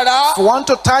àti àrá. If you want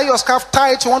to tie your scarf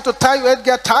tight, you want to tie your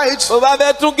headgear tight, mo bá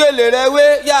fẹ́ tún gèlè rẹ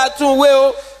wé yá tún wé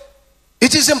o.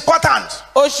 it is important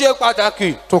ó ṣe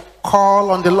pàtàkì to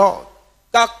call on the Lord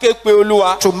ká ké pe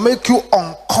Olúwa. to make you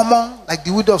uncommon like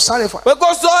the widow of Zarephath. pé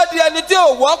kó sọ ọ́ di ẹni tí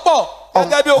ò wọ́pọ̀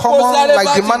gẹ́gẹ́ bí okó Uncommon like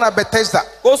the Sárẹ́fátì. man at Bethesda.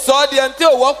 kó sọ ọ́ di ẹni tí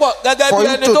ò wọ́pọ̀ gẹ́gẹ́ For bí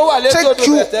you ẹni tó wà to létí odò take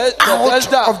you out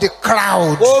Bethesda. of the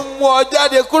crowd. ó mú ọ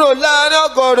jáde kúrò láàárín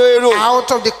ọ̀gọ̀rọ̀ èrò.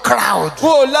 Out of the crowd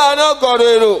kúrò láàárín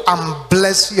ọ̀gọ̀rọ̀ èrò. and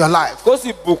bless your life. kó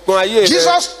sì bùkún ayé rẹ.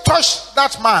 Jesus touched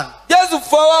that man. Jésù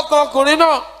fọwọ́ kan ọkùnrin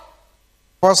náà.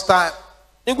 First time.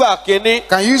 nígbà kínní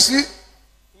Can you see?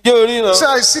 jẹ́ orí náà. Say,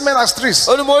 I see men as trees.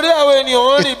 ó ní mo rí àwọn ènìyàn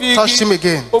wọn rìn bí He touched him igi.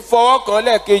 again. ó fọwọ́ kan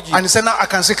lẹ́ẹ̀kejì. And he said, now I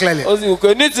can see clearly. ó sì wù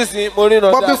pé nísinsìnyí mo rí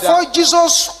náà But dáadáa. before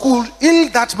Jesus could heal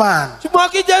that man, ṣùgbọ́n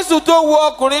kí Jésù tó wo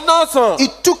ọkùnrin náà sàn. he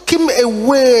took him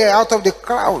away out of the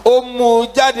crowd. ó mú un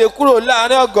jáde kúrò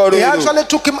láàárín ọ̀gọ̀rọ̀ He èrò. actually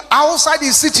took him outside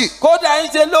the city. kódà ń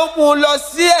ṣe ló mú un lọ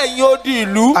sí ẹ̀yìn odi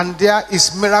ìlú. And there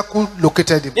his miracle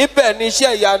located him. níbẹ̀ ni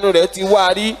iṣẹ́ ìyanu rẹ̀ ti wá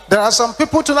rí. There are some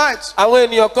people tonight àwọn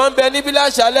ènìyàn kan bẹ níbí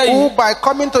láṣálẹ̀ who yìí. by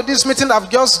coming to this meeting have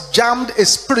just jammed a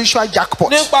spiritual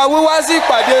jackpot. nípa wíwá sí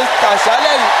ìpàdé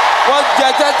tàṣálẹ̀ yìí wọ́n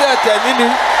jẹ tẹ́tẹ́ tẹ̀mí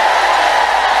ni.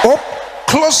 Oh,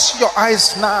 close your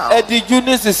eyes now. ẹ dijú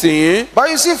nísinsìnyí. But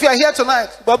you see, if you are here tonight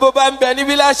bọ́bọ́ bá ń bẹ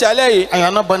níbí láṣálẹ̀ yìí and you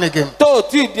are not born again, tó ò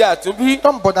tí ì di àtúnbí.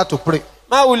 don't bother to pray.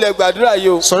 má wulẹ̀ gbàdúrà yìí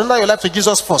o. Surrender your life to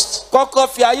Jesus first kọ́kọ́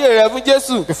fi ayé rẹ fún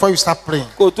Jésù before you start praying.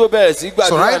 kó o tó bẹ̀rẹ̀ sí So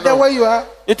gbàdúrà right there náà. where you are,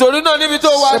 nítorí náà níbi tó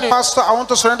wà say, ní. Pastor, I want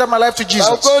to surrender my life to Jesus.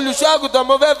 ọ̀pọ̀ olùṣọ́ àgùntàn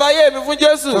mo fẹ́ fayé mi fún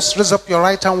Jésù. Just raise up your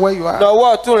right hand where you are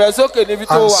lọ́wọ́ ọ̀tún rẹ sókè níbi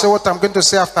tó and say wà. what I'm going to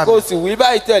say after kó o me. sì wí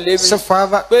báyìí tẹ̀lé Say, mi.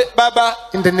 Father, pé bàbá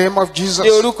in the name of Jesus, ní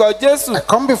orúkọ Jésù I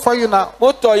come before you now.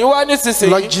 mo tọ̀ yín wá Lord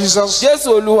nísinsìnyí. Jesus,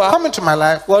 Jésù Olúwa come into my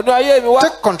life. wọnú ayé mi wá.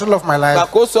 Take control of my life.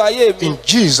 gbàkóso ayé mi In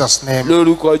Jesus' name,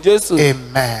 lórúkọ Jésù.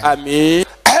 amen. àmín.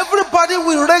 Everybody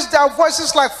will raise their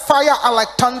voices like fire and like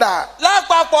thunder.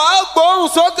 lápapọ̀ á gbóhùn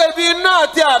sókè bí iná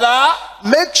àti àrá.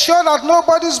 Make sure that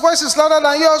nobody's voice is louder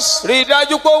than yours. rí i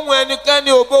dájú pé ohun ẹnikẹ́ni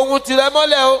ò bóhun tirẹ̀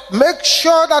mọ́lẹ̀ o. Make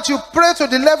sure that you pray to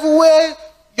the level where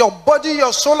your body,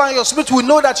 your soul, and your spirit will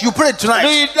know that you prayed tonight.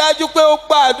 rí i dájú pé o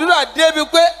gba àdúrà débi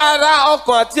pé ara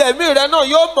ọkàn àti ẹ̀mí rẹ náà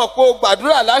yóò mọ̀ pé o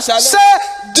gbàdúrà láṣálẹ́. Say,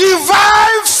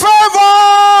 divine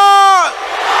favor.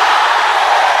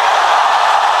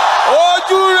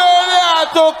 ojú rere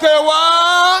àtòkè wá.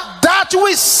 That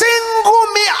will single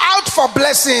me out for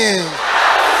blessing.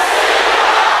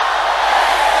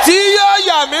 tí yóò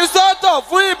yà mí sọ́tọ̀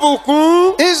fún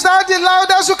ìbùkún. Is that the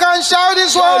loudest you can shout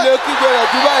this ó one? lè kígbe rẹ̀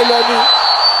jù báyìí lọ ni.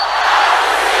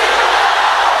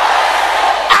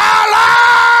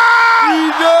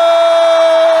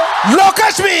 ìdè.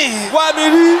 Locate me. wá mi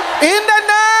rí. In the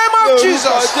name of lórúkọ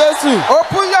Jesus. Jésù.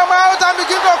 Open your mouth and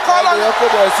begin to call on ènìyàn kò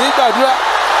bẹ̀rẹ̀ sí gbàdúrà.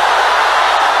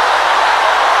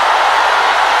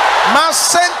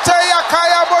 Masente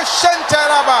yakayabo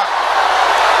shenteraba.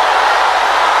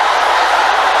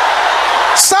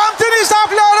 Something is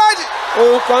happening already.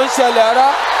 ohun kan ń ṣẹlẹ̀ ara.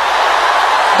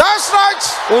 That's right.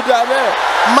 ó dà bẹ́ẹ̀.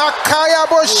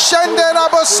 Makayabo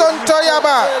shenderabo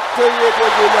sontoyaba.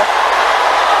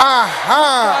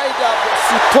 Aha.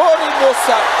 Sitori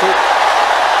Mosato.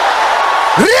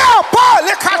 Ria Paul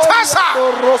Katasa.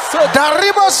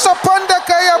 Daribo soponde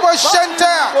kayabo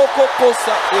shente.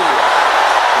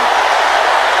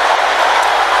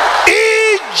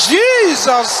 In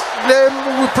Jesus'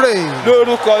 name we pray.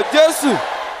 lórúkọ Jésù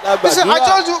la Listen, I gbàdúrà.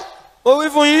 told you, mo wí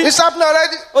fún yín. it's happening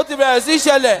already. ó ti bẹ̀rẹ̀ sí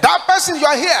ṣẹlẹ̀. That person you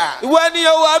are here, ìwọ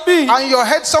ènìyàn wà bí. and your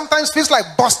head sometimes feels like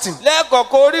busting.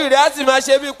 lẹ́ẹ̀kọ̀ọ̀kan orí rẹ̀ á sì máa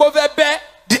ṣe bí kó fẹ́ bẹ́.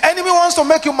 The enemy wants to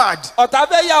make you mad. ọ̀tá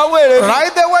fẹ́ ya owó èrè mi.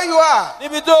 Right there where you are,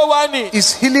 níbi tó wà ní.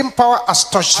 his healing power has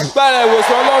touched you. agbára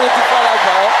ìwòsàn Ọlọ́run ti fara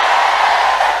gbà ọ́.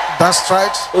 That's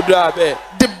right. ó dà bẹ́ẹ̀.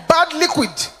 The bad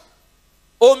liquid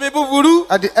Omi búburú.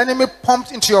 that the enemy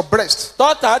pumped into your breast.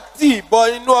 Tọ́ta tì bọ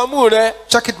inú ọmú rẹ.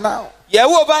 Check it now.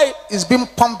 Yẹ̀wò báyìí. It's being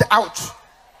pumped out.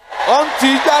 Ó ń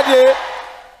tì jáde.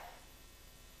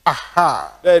 Aha.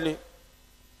 Bẹ́ẹ̀ni.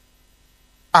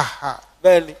 Aha.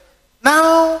 Bẹ́ẹ̀ni.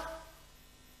 Now,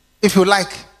 if you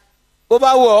like, Bó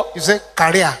bá wọ̀, you say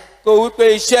career. kò wí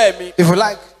pé iṣẹ́ mi. If you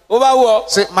like, Bó bá wọ̀,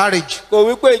 say marriage. kò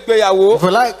wí pé ìgbéyàwó. If you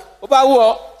like, Bó bá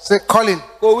wọ̀, say calling.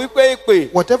 kò wí pé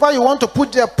ìpè. Whatever you want to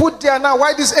put there now.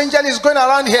 Why this angel is going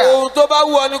around here? Ohun tó bá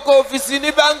wù ọ́ ni kò fi sí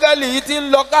ní báńgẹ́lì yìí tí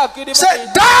ń lọ káàkiri. Say,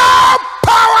 thou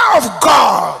power of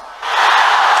God,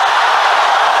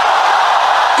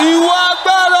 Ìwọ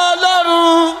agbára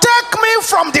Ọlọ́run. take me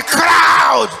from the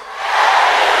crowd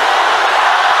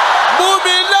Mú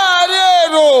mi láàrin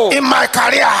èrò in my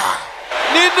career.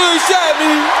 nínú iṣẹ́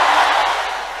mi.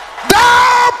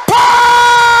 Thou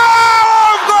power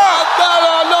of God, Agbára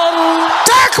Ọlọ́run.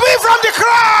 take me from the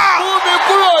crowd Mú mi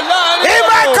kúrò láàrin in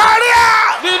my èrò career.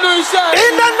 nínú iṣẹ́ mi.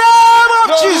 In the name of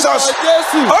Lórúkọ Jesus.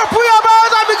 Jésù. Open your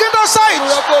mouth and begin to say it.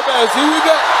 Ìrọ́pọ̀ bẹ̀rẹ̀ sí wí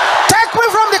bẹ́ẹ̀. Take me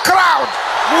from the crowd.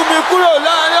 Mú mi kúrò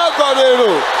láàrin ọ̀gọ̀rọ̀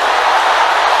èrò.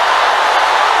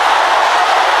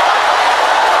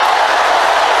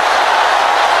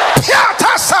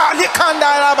 Piatasa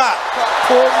likandaraba.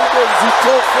 Thou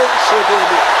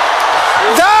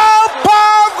Thou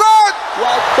power of God,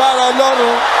 agbára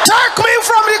Ọlọ́run. take me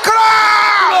from the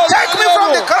crowd. Take me from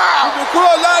the crowd. Mú mi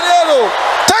kúrò láàrin èrò.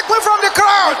 Take me from the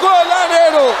crowd. Kúrò láàrin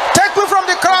èrò. Take me from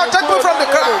the crowd. Take me from the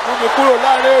crowd. Mú mi kúrò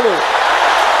láàrin èrò.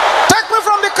 Take me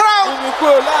from the crowd. Mú mi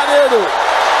kúrò láàrin èrò.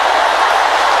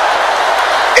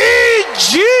 In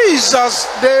Jesus'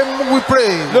 name we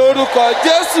pray. Lórúkọ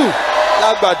Jésù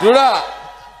la gbàdúrà.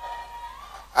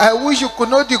 I wish you could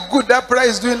know the good that prayer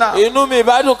is doing now. Inú mi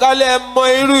ìbádùn kálẹ̀ mọ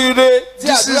irú ire tí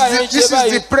This àdúrà yẹn ń is ṣe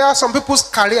báyìí. the prayer some people's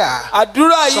career.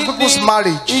 Àdúrà some yìí people's ní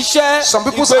marriage, iṣẹ́, some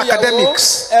people's ìgbéyàwó,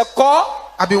 academics. ẹ̀kọ́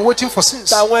I've been waiting for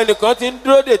since. táwọn ẹnìkan ti ń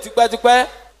dúró dè tipẹ́tipẹ́.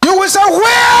 You will say,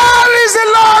 where is the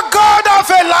Lord God of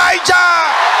Elijah?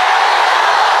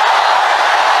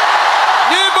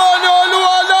 Níbo ni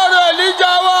Olúwa Ọlọ́run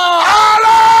Èlíjà wà?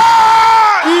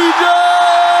 Allah, Ìdè.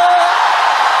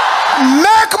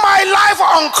 make my life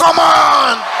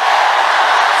uncommon.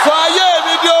 Sọ ayé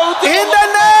mi di ohun tí In the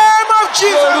name of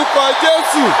Jesus. Lórúkọ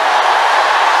Jésù.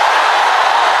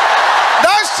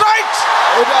 That's right.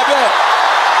 Ó dà bẹ́ẹ̀.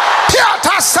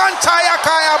 Piata Santa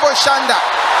Yakaya Boshanda.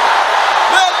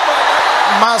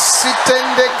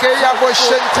 Masitende Keya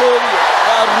Boshente.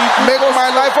 Make my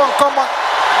life uncommon.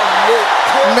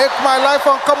 Make my life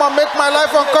uncommon. Make my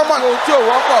life uncommon. Ohun tí ò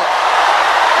wọ́pọ̀.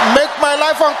 Make my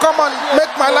life uncommon.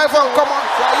 Make my life uncommon.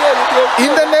 Sọ ayé mi di ohun tí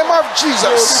In the name of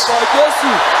Jesus. Lórúkọ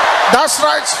Jésù. That's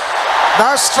right.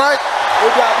 That's right. Ó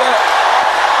dà bẹ́ẹ̀.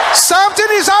 Something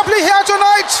is happening here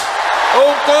tonight.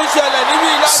 Ohun kan ń ṣẹlẹ̀ níbí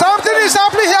ìlànà. Something is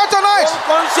happening here tonight. Ohun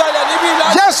kan ń ṣẹlẹ̀ níbí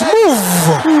ìlànà. Just move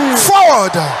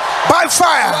forward by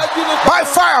fire. By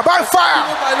fire. By fire.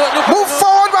 Move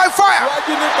forward by fire.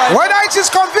 Whether it is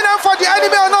convenient for the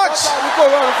enemy or not.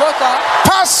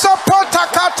 Pasopota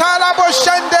katala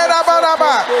boshende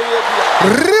rabaraba.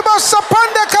 Ribo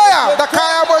sapande kaya. The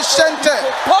kaya boshente.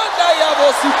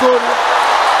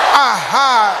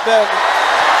 Aha.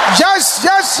 Yes,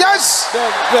 yes, yes.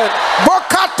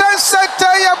 Bokaten sete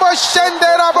yabo shende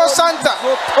rabo santa.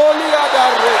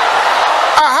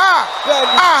 Aha.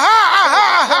 Aha, aha,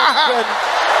 aha.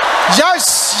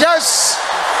 Yes, yes.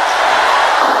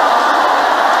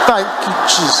 Thank you,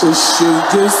 Jesus.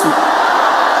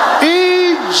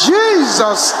 In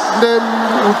Jesus' name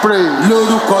we pray.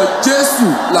 Lórúkọ Jésù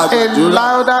la A gbàdúrà.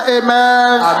 louder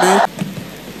amen. Àmín.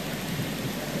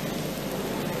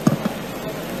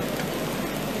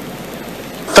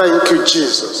 Thank you,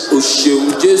 Jesus. O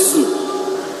ṣeun Jésù.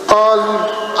 All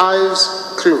eyes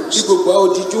Bí closed. gbogbo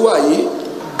òjìjú wà yìí.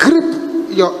 Grip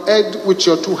your head with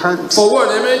your two hands. Fọwọ́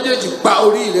rẹ méjèèjì gba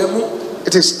orí rẹ mú.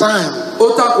 It is time Ó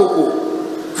tàkòkò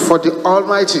for the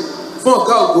Almighty fún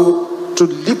ọ̀gá ògo to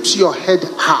lift your head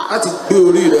high. láti gbé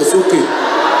orí rẹ sókè.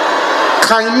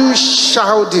 Can you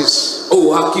shout this? Ó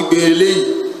wá kígbe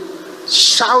eléyìí.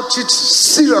 Shout it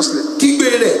seriously. Kígbe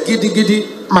rẹ̀ gidigidi.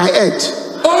 My head.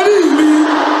 Orí mi.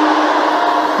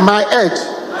 My head.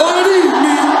 Orí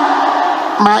mi.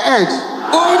 My head.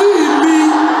 Orí mi.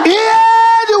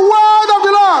 Hear the word of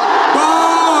the Lord.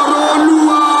 Báàrọ̀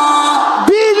Olúwa.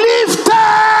 Be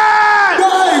lifted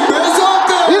Gba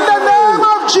ìgbésókè. in the name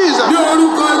of Jesus. Ní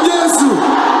orúkọ Jésù.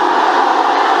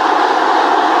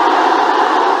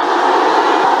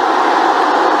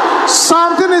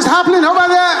 Something is happening over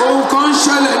there. Ohun kan ń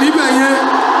ṣẹlẹ̀ níbẹ̀ yẹn.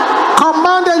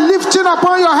 Command a lifting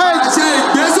upon your head. Àṣẹ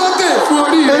ìgbésókè fún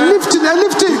orí A rẹ. lifting, a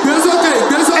lifting, Ìgbésókè,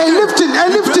 ìgbésókè. a lifting, a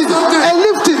lifting, a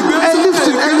lifting, a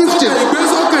lifting,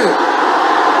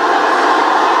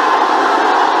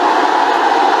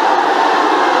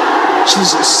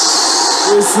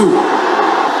 Jésù.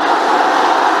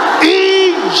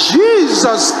 In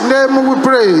Jesus' name we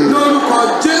pray.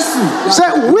 Lórúkọ Jésù. Say,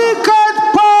 wicked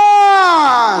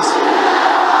powers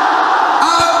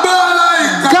Agbára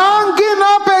ìkà ganging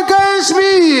up against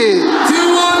me. tí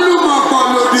wọ́n lùmọ̀pọ̀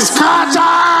lòdì sí.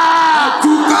 Scatter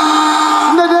Túká.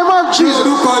 in the name of Jesus.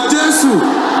 Lórúkọ Jésù.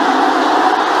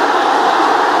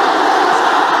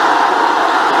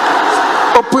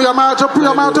 Open your mouth, open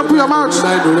your mouth, open your mouth.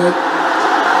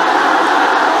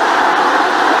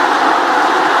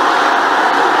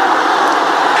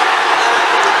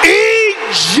 In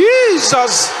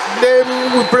Jesus' name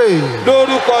we pray.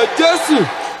 Lórúkọ Jésù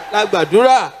la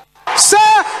gbàdúrà.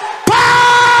 Say,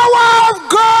 power of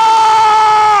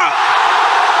God,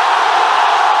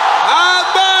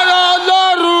 Agbára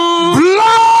Ọlọ́run.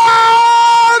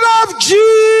 blood of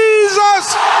Jesus,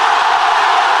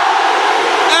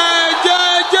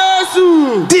 Ẹ̀jẹ̀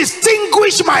Jésù.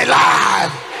 distinguish my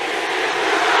life.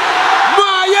 Mú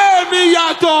ayé mi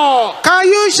yàtọ̀. Can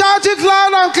you shout it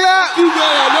loud and clear? Kígbe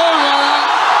rẹ̀ lóhùn rárá.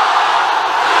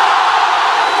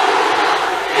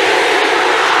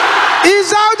 Is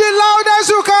that the loudest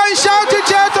you can shout it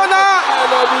here tonight?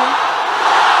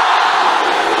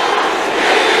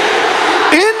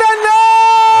 In the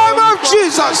name of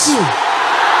Jesus.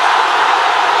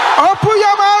 Open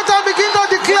your mouth and begin to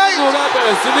declare it.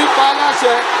 Bẹ̀rẹ̀ sí ní pa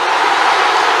láṣẹ.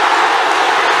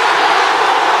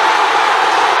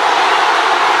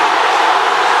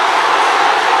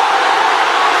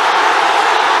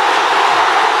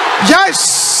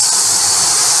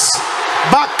 Yes.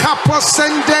 Bakapo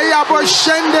sende yabo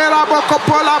shende rabo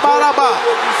kopola baraba.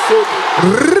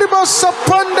 Ribo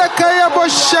soponde kayabo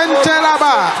shente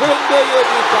raba.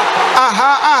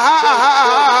 Aha, aha, aha,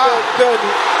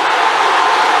 aha.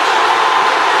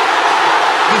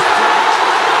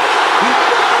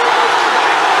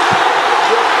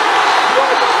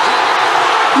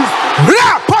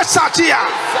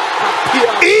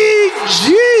 In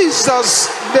Jesus'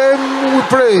 name we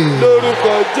pray.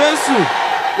 Lórúkọ Jésù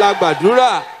la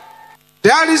gbàdúrà.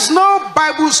 There is no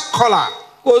Bible scholar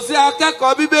Kò sí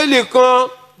akẹ́kọ̀ọ́ Bíbélì kan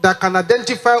that can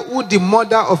identify who the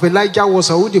mother of Elijah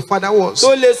was or who the father was.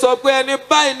 tó lè sọ pé ẹni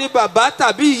báyìí ni bàbá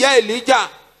tàbí ìyá Èlíjà.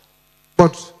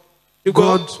 But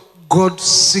God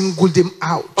singled him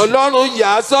out, Ọlọ́run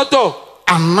yà á sọ́tọ̀.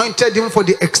 anointed him for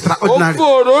the Ó extraordinary.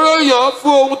 fún òróró yàn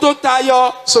fún ohun tó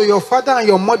tayọ. So your father and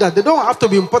your mother, they don't have to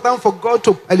be important for God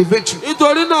to elevate you.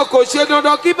 Nítorí náà kò ṣe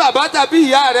dandan kí bàbá tàbí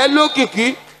ìyá rẹ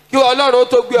lókìkí kí Ọlọ́run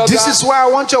tó gbé This ọ̀gá. is why I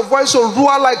want your voice to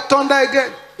roar like thunder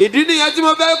again. Ìdí nìyẹn tí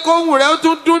mo fẹ́ kóhùn rẹ̀ ó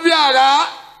tún dún bí àrá.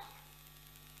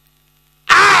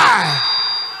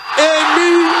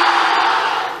 Èmi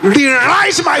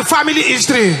Rewrite my family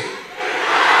history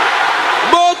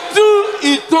mo tún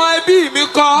ìtàn ẹbí mi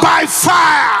kọ by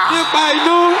fire nípa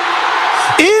inú.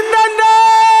 in the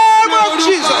name of Lórúkọ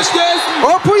Jesus. Jésù.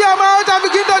 Open your mouth and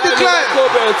begin to declare. Kò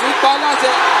bẹ̀rẹ̀ sí pa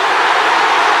láṣẹ.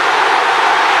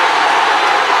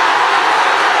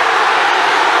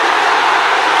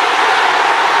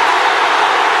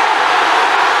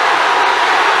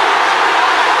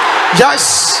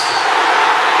 Yes.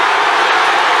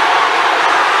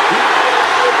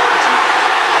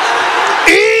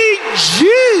 In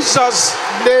Jesus'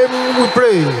 name we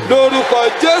pray. Lórúkọ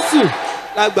Jésù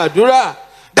la gbàdúrà.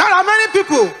 There are many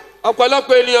people.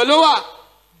 Ọ̀pọ̀lọpọ̀ ènìyàn ló wà.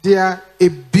 They are a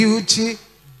beauty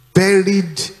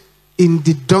buried in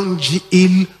the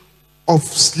dunghill of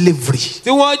slavery. Tí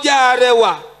wọ́n jẹ́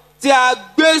arẹwà tí a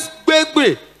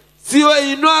gbégbè sí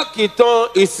inú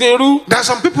àkìtàn ìsìnrú. There are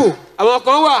some people, Àwọn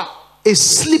kan wà. a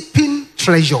sleeping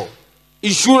treasure.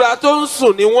 Ìṣúra tó ń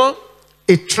sùn ni wọ́n.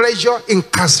 A treasure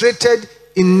incarcerated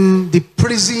in the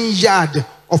prison yard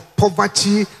of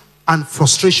poverty and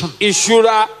frustration.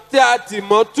 Ìṣúra tí a tì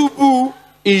mọ́ túbú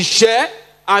ìṣẹ́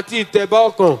àti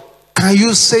ìtẹ̀bá ọkàn. Can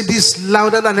you say this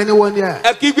louder than anyone here?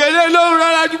 Ẹ̀kígbélé lóhùn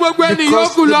rárá ju gbogbo ẹni Because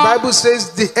yòókù the lọ. Bible says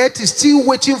the earth is still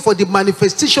waiting for the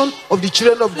manifestation of the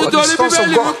children of God, the Nítorí sons of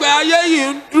Bíbélì God. wípé ayé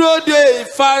yìí ń dúró de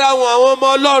ìfarahàn àwọn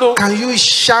ọmọ Ọlọ́run. Can you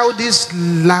shout this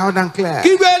loud and clear?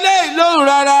 Kígbélé lóhùn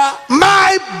rárá.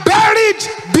 My buried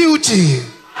beauty,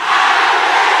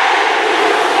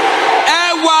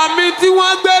 Ẹwà mi tí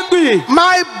wọ́n gbé gbìn.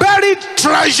 my buried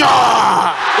treasure.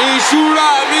 Ìṣúra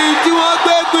mi tí wọ́n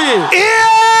gbé gbìn. Hear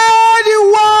the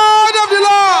word of the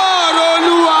Lord. Ọ̀rọ̀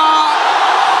Olúwa.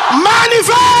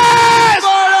 Manifest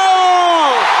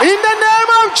Ọ̀rọ̀. in the name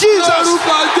of Jesus.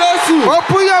 Lórúkọ Jésù.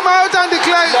 Open your mouth and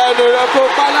declare it. Lẹ́nu rẹ̀ kó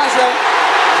pa láṣẹ.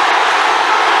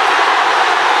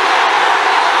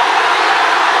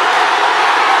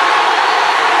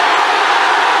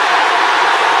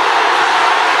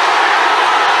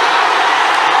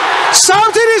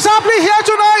 Something is happening here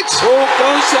tonight.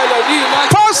 tonight.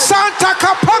 For Santa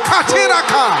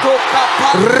Kapakatiraka.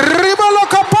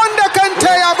 Ribolokaponde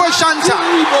Kenteya Boshanta.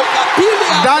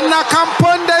 Dana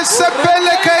Kamponde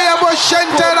Sepelekeya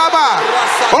Boshente Raba.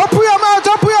 Open your mouth,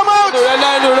 open your mouth.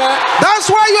 That's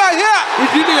why you are here.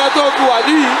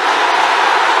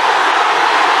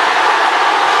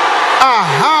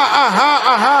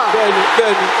 Aha.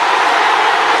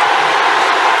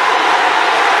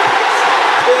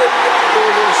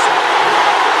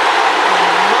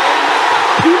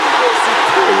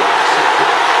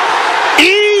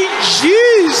 In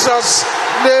Jesus'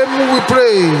 name we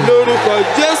pray.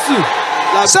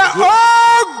 Say,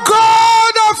 oh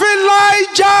God of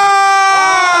Elijah,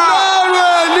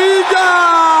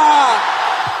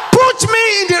 put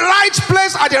me in the right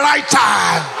place at the right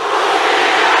time.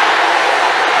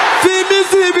 In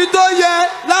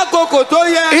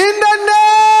the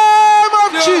name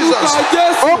of Jesus,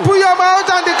 open your mouth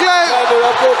and declare.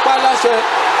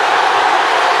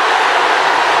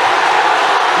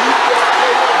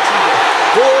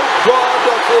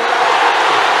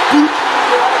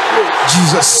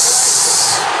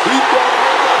 Jesus.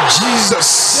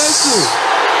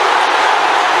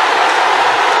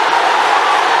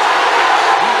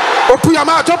 Open your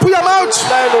mouth, open your mouth.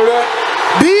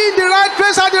 Be in the right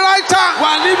place at the right time.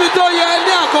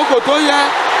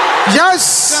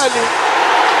 Yes.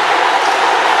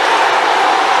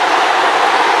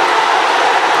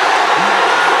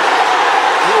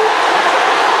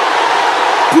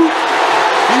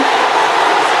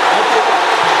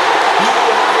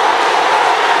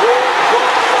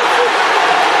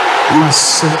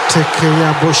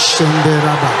 Masentekeya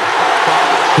boshenderaba.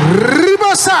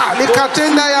 Ribasa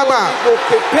likatenda yaba.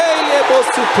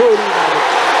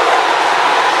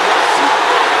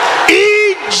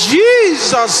 In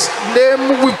Jesus'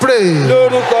 name we pray.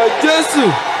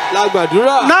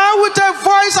 Now with a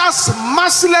voice as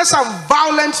merciless and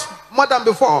violent more than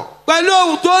before.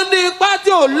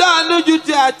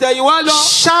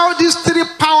 Shout these three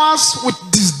powers with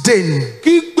disdain.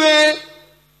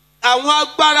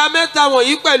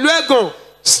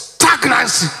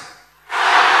 Stagnancy.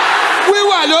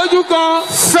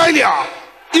 Failure.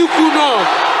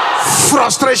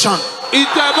 Frustration.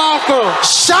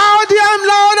 Shout them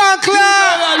loud and clear.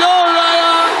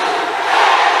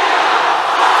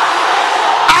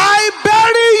 I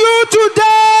bury you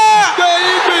today.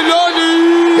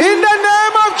 In the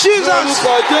name of Jesus.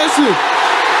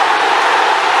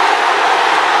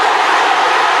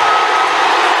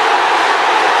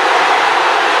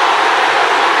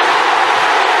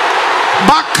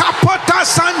 Bakapota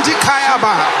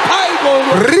Sandikayaba.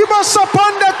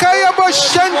 Ribosoponde Kayabo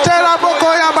Shantera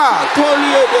Bokoyaba.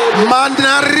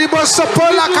 Mandna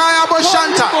Ribosopola Kayabo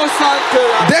Shanta.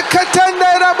 Dekatende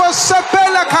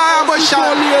Rabosopela Kayabo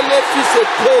Shanta.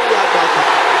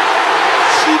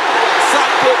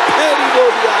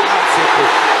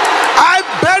 I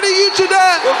bury you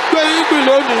today.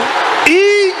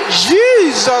 In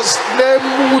Jesus'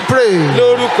 name we pray.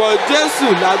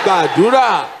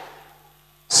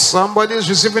 Somebody is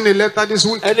receiving a letter this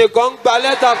week. And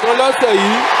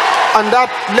that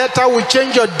letter will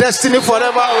change your destiny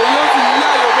forever.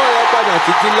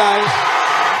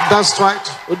 That's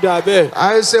right.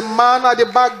 There is a man at the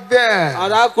back there.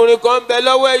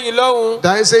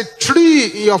 There is a tree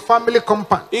in your family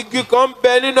compound. In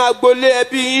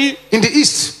the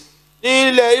east.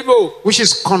 Which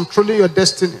is controlling your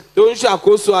destiny.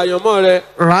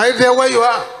 Right there where you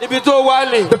are.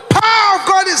 The power of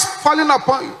God is falling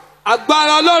upon you. And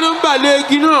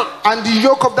the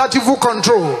yoke of that evil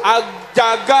control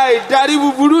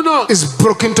is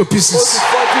broken to pieces.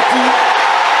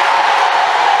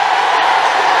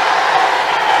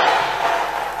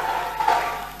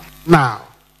 Now,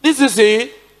 this is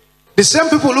it. The same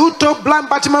people who told blind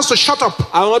Bartimaeus to shut up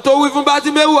were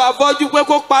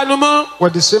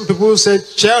the same people who said,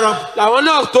 cheer up.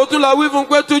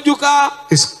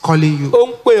 Is calling you.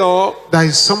 There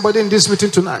is somebody in this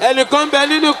meeting tonight.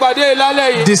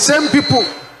 The same people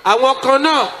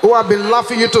who have been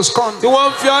laughing you to scorn,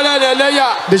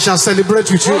 they shall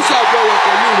celebrate with you.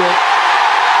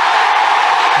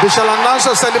 They shall announce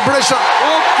a celebration.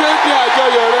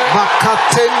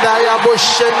 Bakatenda yabo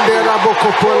shende rabo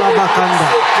kopola bakanda.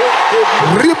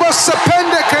 Ribo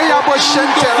sepende ke yabo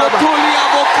shente raba.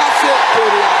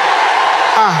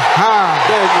 Aha.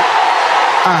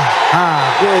 Aha.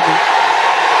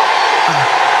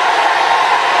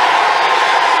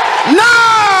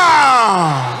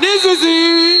 Now,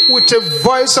 with a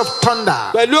voice of thunder,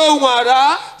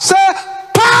 say,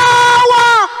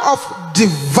 power of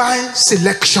divine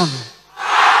selection.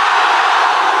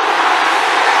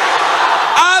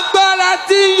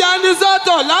 sí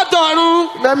sọ́tọ̀ látọ̀run.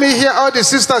 Let me hear all the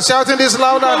sisters shouting this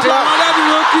loud and Gbogbo clear. àwọn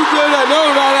arábìnrin kígbe rẹ̀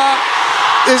lóhùn rárá.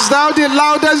 Is now the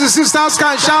loudest the sisters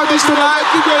can shout this tonight?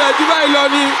 Kígbe rẹ̀ jù báyìí lọ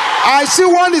ni. I see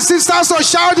one the sisters to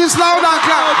shout this loud and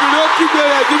clear. Obìnrin ó kígbe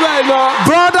rẹ̀ jù báyìí lọ.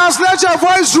 Brothers, let your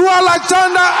voice roar like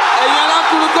thunder. Ẹ̀yin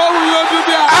arákùnrin tó wù yóò dún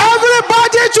bí àrá.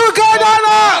 Everybody together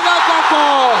now.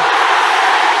 Alápapọ̀.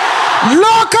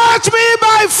 Locate me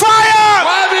by fire.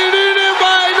 Wá mi rí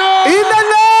nípa iná. In the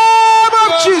name of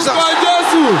Jesus. Orúkọ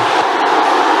Jésù.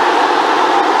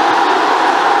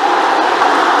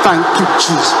 Thank you,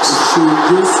 Jesus.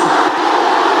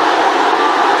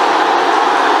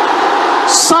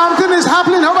 Something is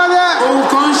happening over there. Ohun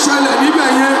kan ń ṣẹlẹ̀ níbẹ̀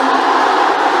yẹn.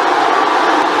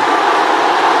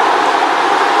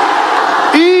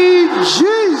 In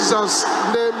Jesus'